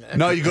one.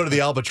 No, you go to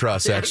the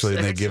Albatross actually,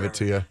 and they give it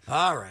to you.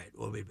 All right,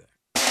 we'll be back.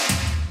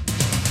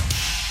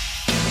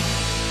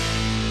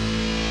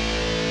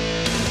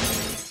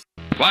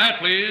 Quiet,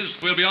 please.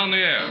 We'll be on the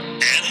air.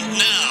 And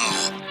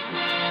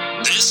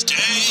now, this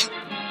day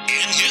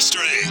in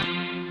history.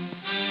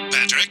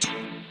 Patrick?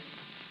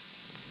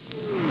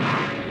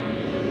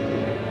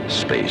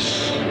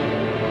 Space.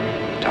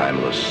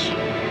 Timeless.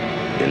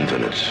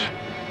 Infinite.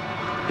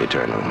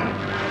 Eternal.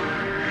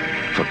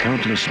 For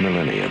countless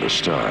millennia, the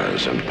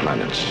stars and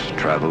planets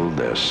traveled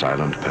their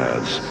silent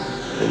paths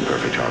in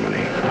perfect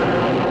harmony.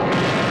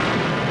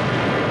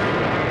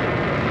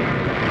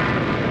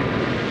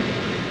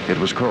 It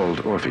was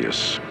called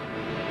Orpheus,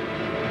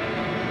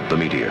 the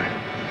meteor.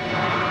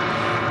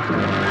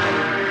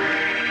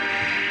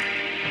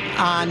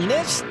 On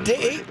this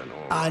day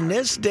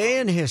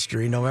in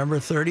history, November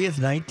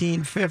 30th,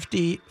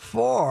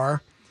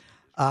 1954,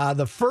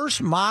 the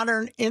first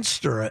modern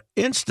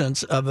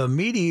instance of a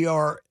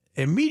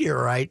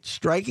meteorite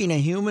striking a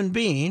human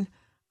being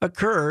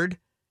occurred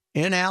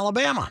in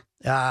Alabama,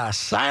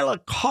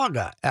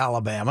 Sylacauga,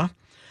 Alabama,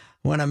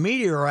 when a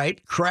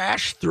meteorite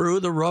crashed through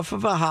the roof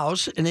of a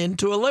house and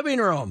into a living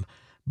room,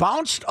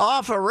 bounced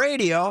off a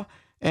radio,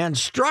 and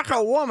struck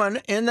a woman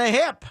in the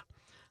hip.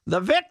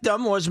 The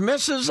victim was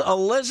Mrs.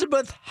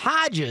 Elizabeth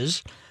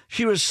Hodges.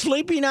 She was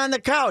sleeping on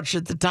the couch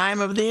at the time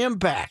of the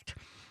impact.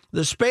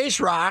 The space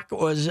rock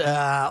was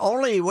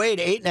only weighed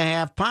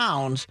 8.5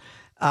 pounds,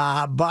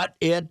 but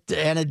it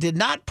did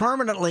not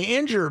permanently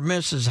injure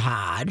Mrs.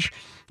 Hodge,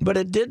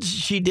 but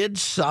she did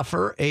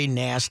suffer a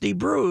nasty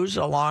bruise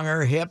along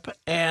her hip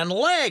and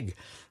leg.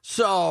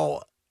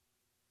 So,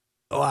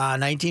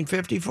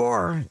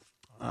 1954,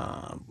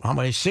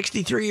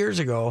 63 years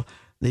ago,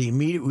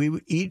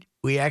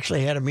 we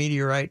actually had a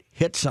meteorite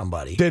hit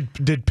somebody.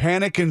 Did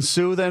panic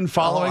ensue then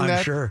following that?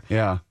 I'm sure.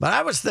 Yeah. But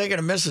I was thinking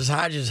of Mrs.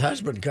 Hodges'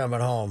 husband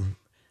coming home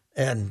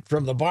and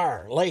from the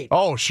bar late.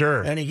 Oh,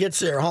 sure. And he gets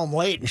there home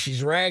late and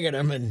she's ragging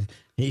him and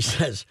he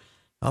says,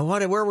 "Oh,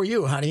 where were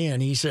you, honey?"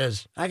 And he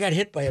says, "I got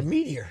hit by a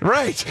meteor."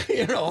 Right.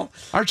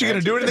 Aren't you going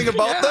to do anything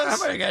about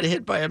this? I got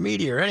hit by a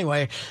meteor.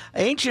 Anyway,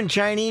 ancient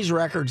Chinese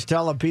records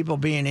tell of people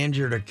being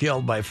injured or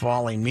killed by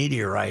falling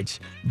meteorites.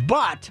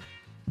 But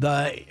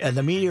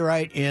the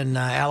meteorite in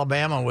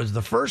Alabama was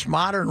the first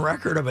modern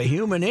record of a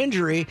human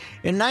injury.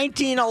 In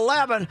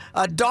 1911,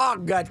 a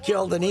dog got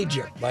killed in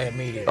Egypt by a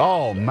meteor.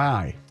 Oh,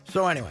 my.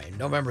 So anyway,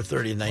 November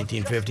 30th,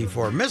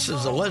 1954,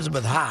 Mrs.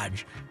 Elizabeth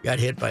Hodge got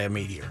hit by a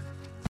meteor.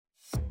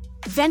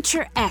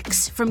 Venture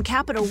X from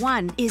Capital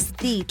One is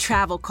the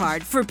travel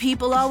card for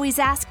people always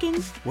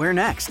asking, "Where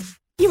next?"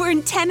 You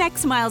earn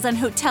 10x miles on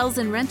hotels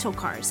and rental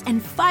cars,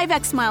 and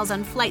 5x miles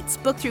on flights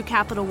booked through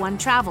Capital One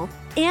Travel,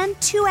 and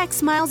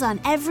 2x miles on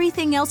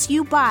everything else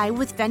you buy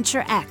with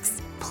Venture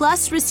X.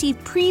 Plus,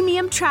 receive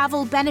premium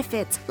travel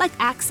benefits like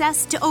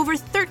access to over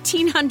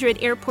 1,300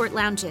 airport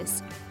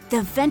lounges.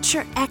 The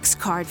Venture X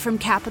card from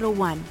Capital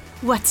One.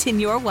 What's in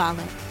your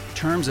wallet?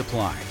 Terms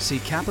apply. See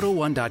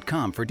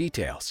CapitalOne.com for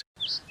details.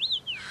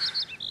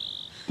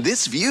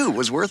 This view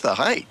was worth a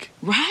hike.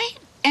 Right?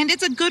 And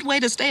it's a good way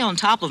to stay on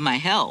top of my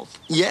health.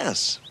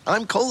 Yes,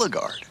 I'm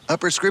Cologuard, a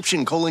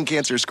prescription colon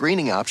cancer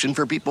screening option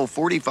for people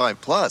 45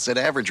 plus at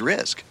average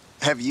risk.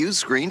 Have you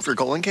screened for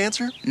colon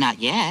cancer? Not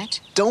yet.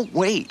 Don't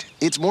wait.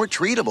 It's more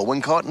treatable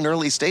when caught in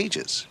early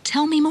stages.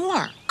 Tell me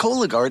more.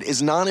 Cologuard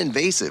is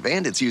non-invasive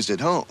and it's used at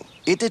home.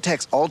 It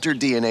detects altered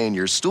DNA in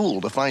your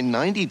stool to find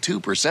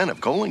 92%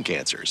 of colon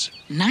cancers.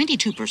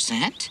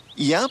 92%?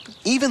 Yep,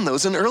 even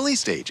those in early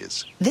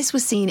stages. This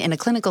was seen in a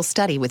clinical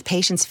study with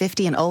patients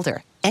 50 and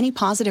older. Any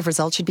positive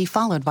result should be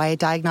followed by a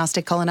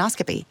diagnostic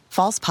colonoscopy.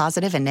 False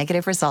positive and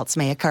negative results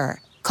may occur.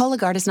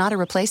 Cologuard is not a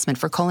replacement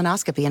for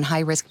colonoscopy in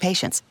high-risk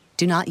patients.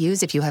 Do not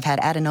use if you have had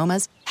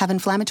adenomas, have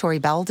inflammatory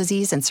bowel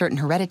disease and certain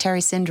hereditary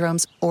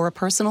syndromes, or a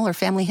personal or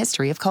family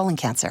history of colon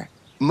cancer.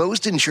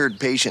 Most insured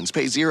patients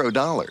pay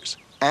 $0.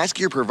 Ask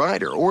your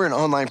provider or an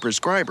online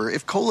prescriber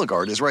if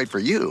Cologuard is right for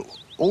you,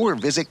 or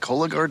visit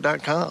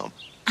Cologuard.com.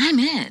 I'm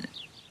in.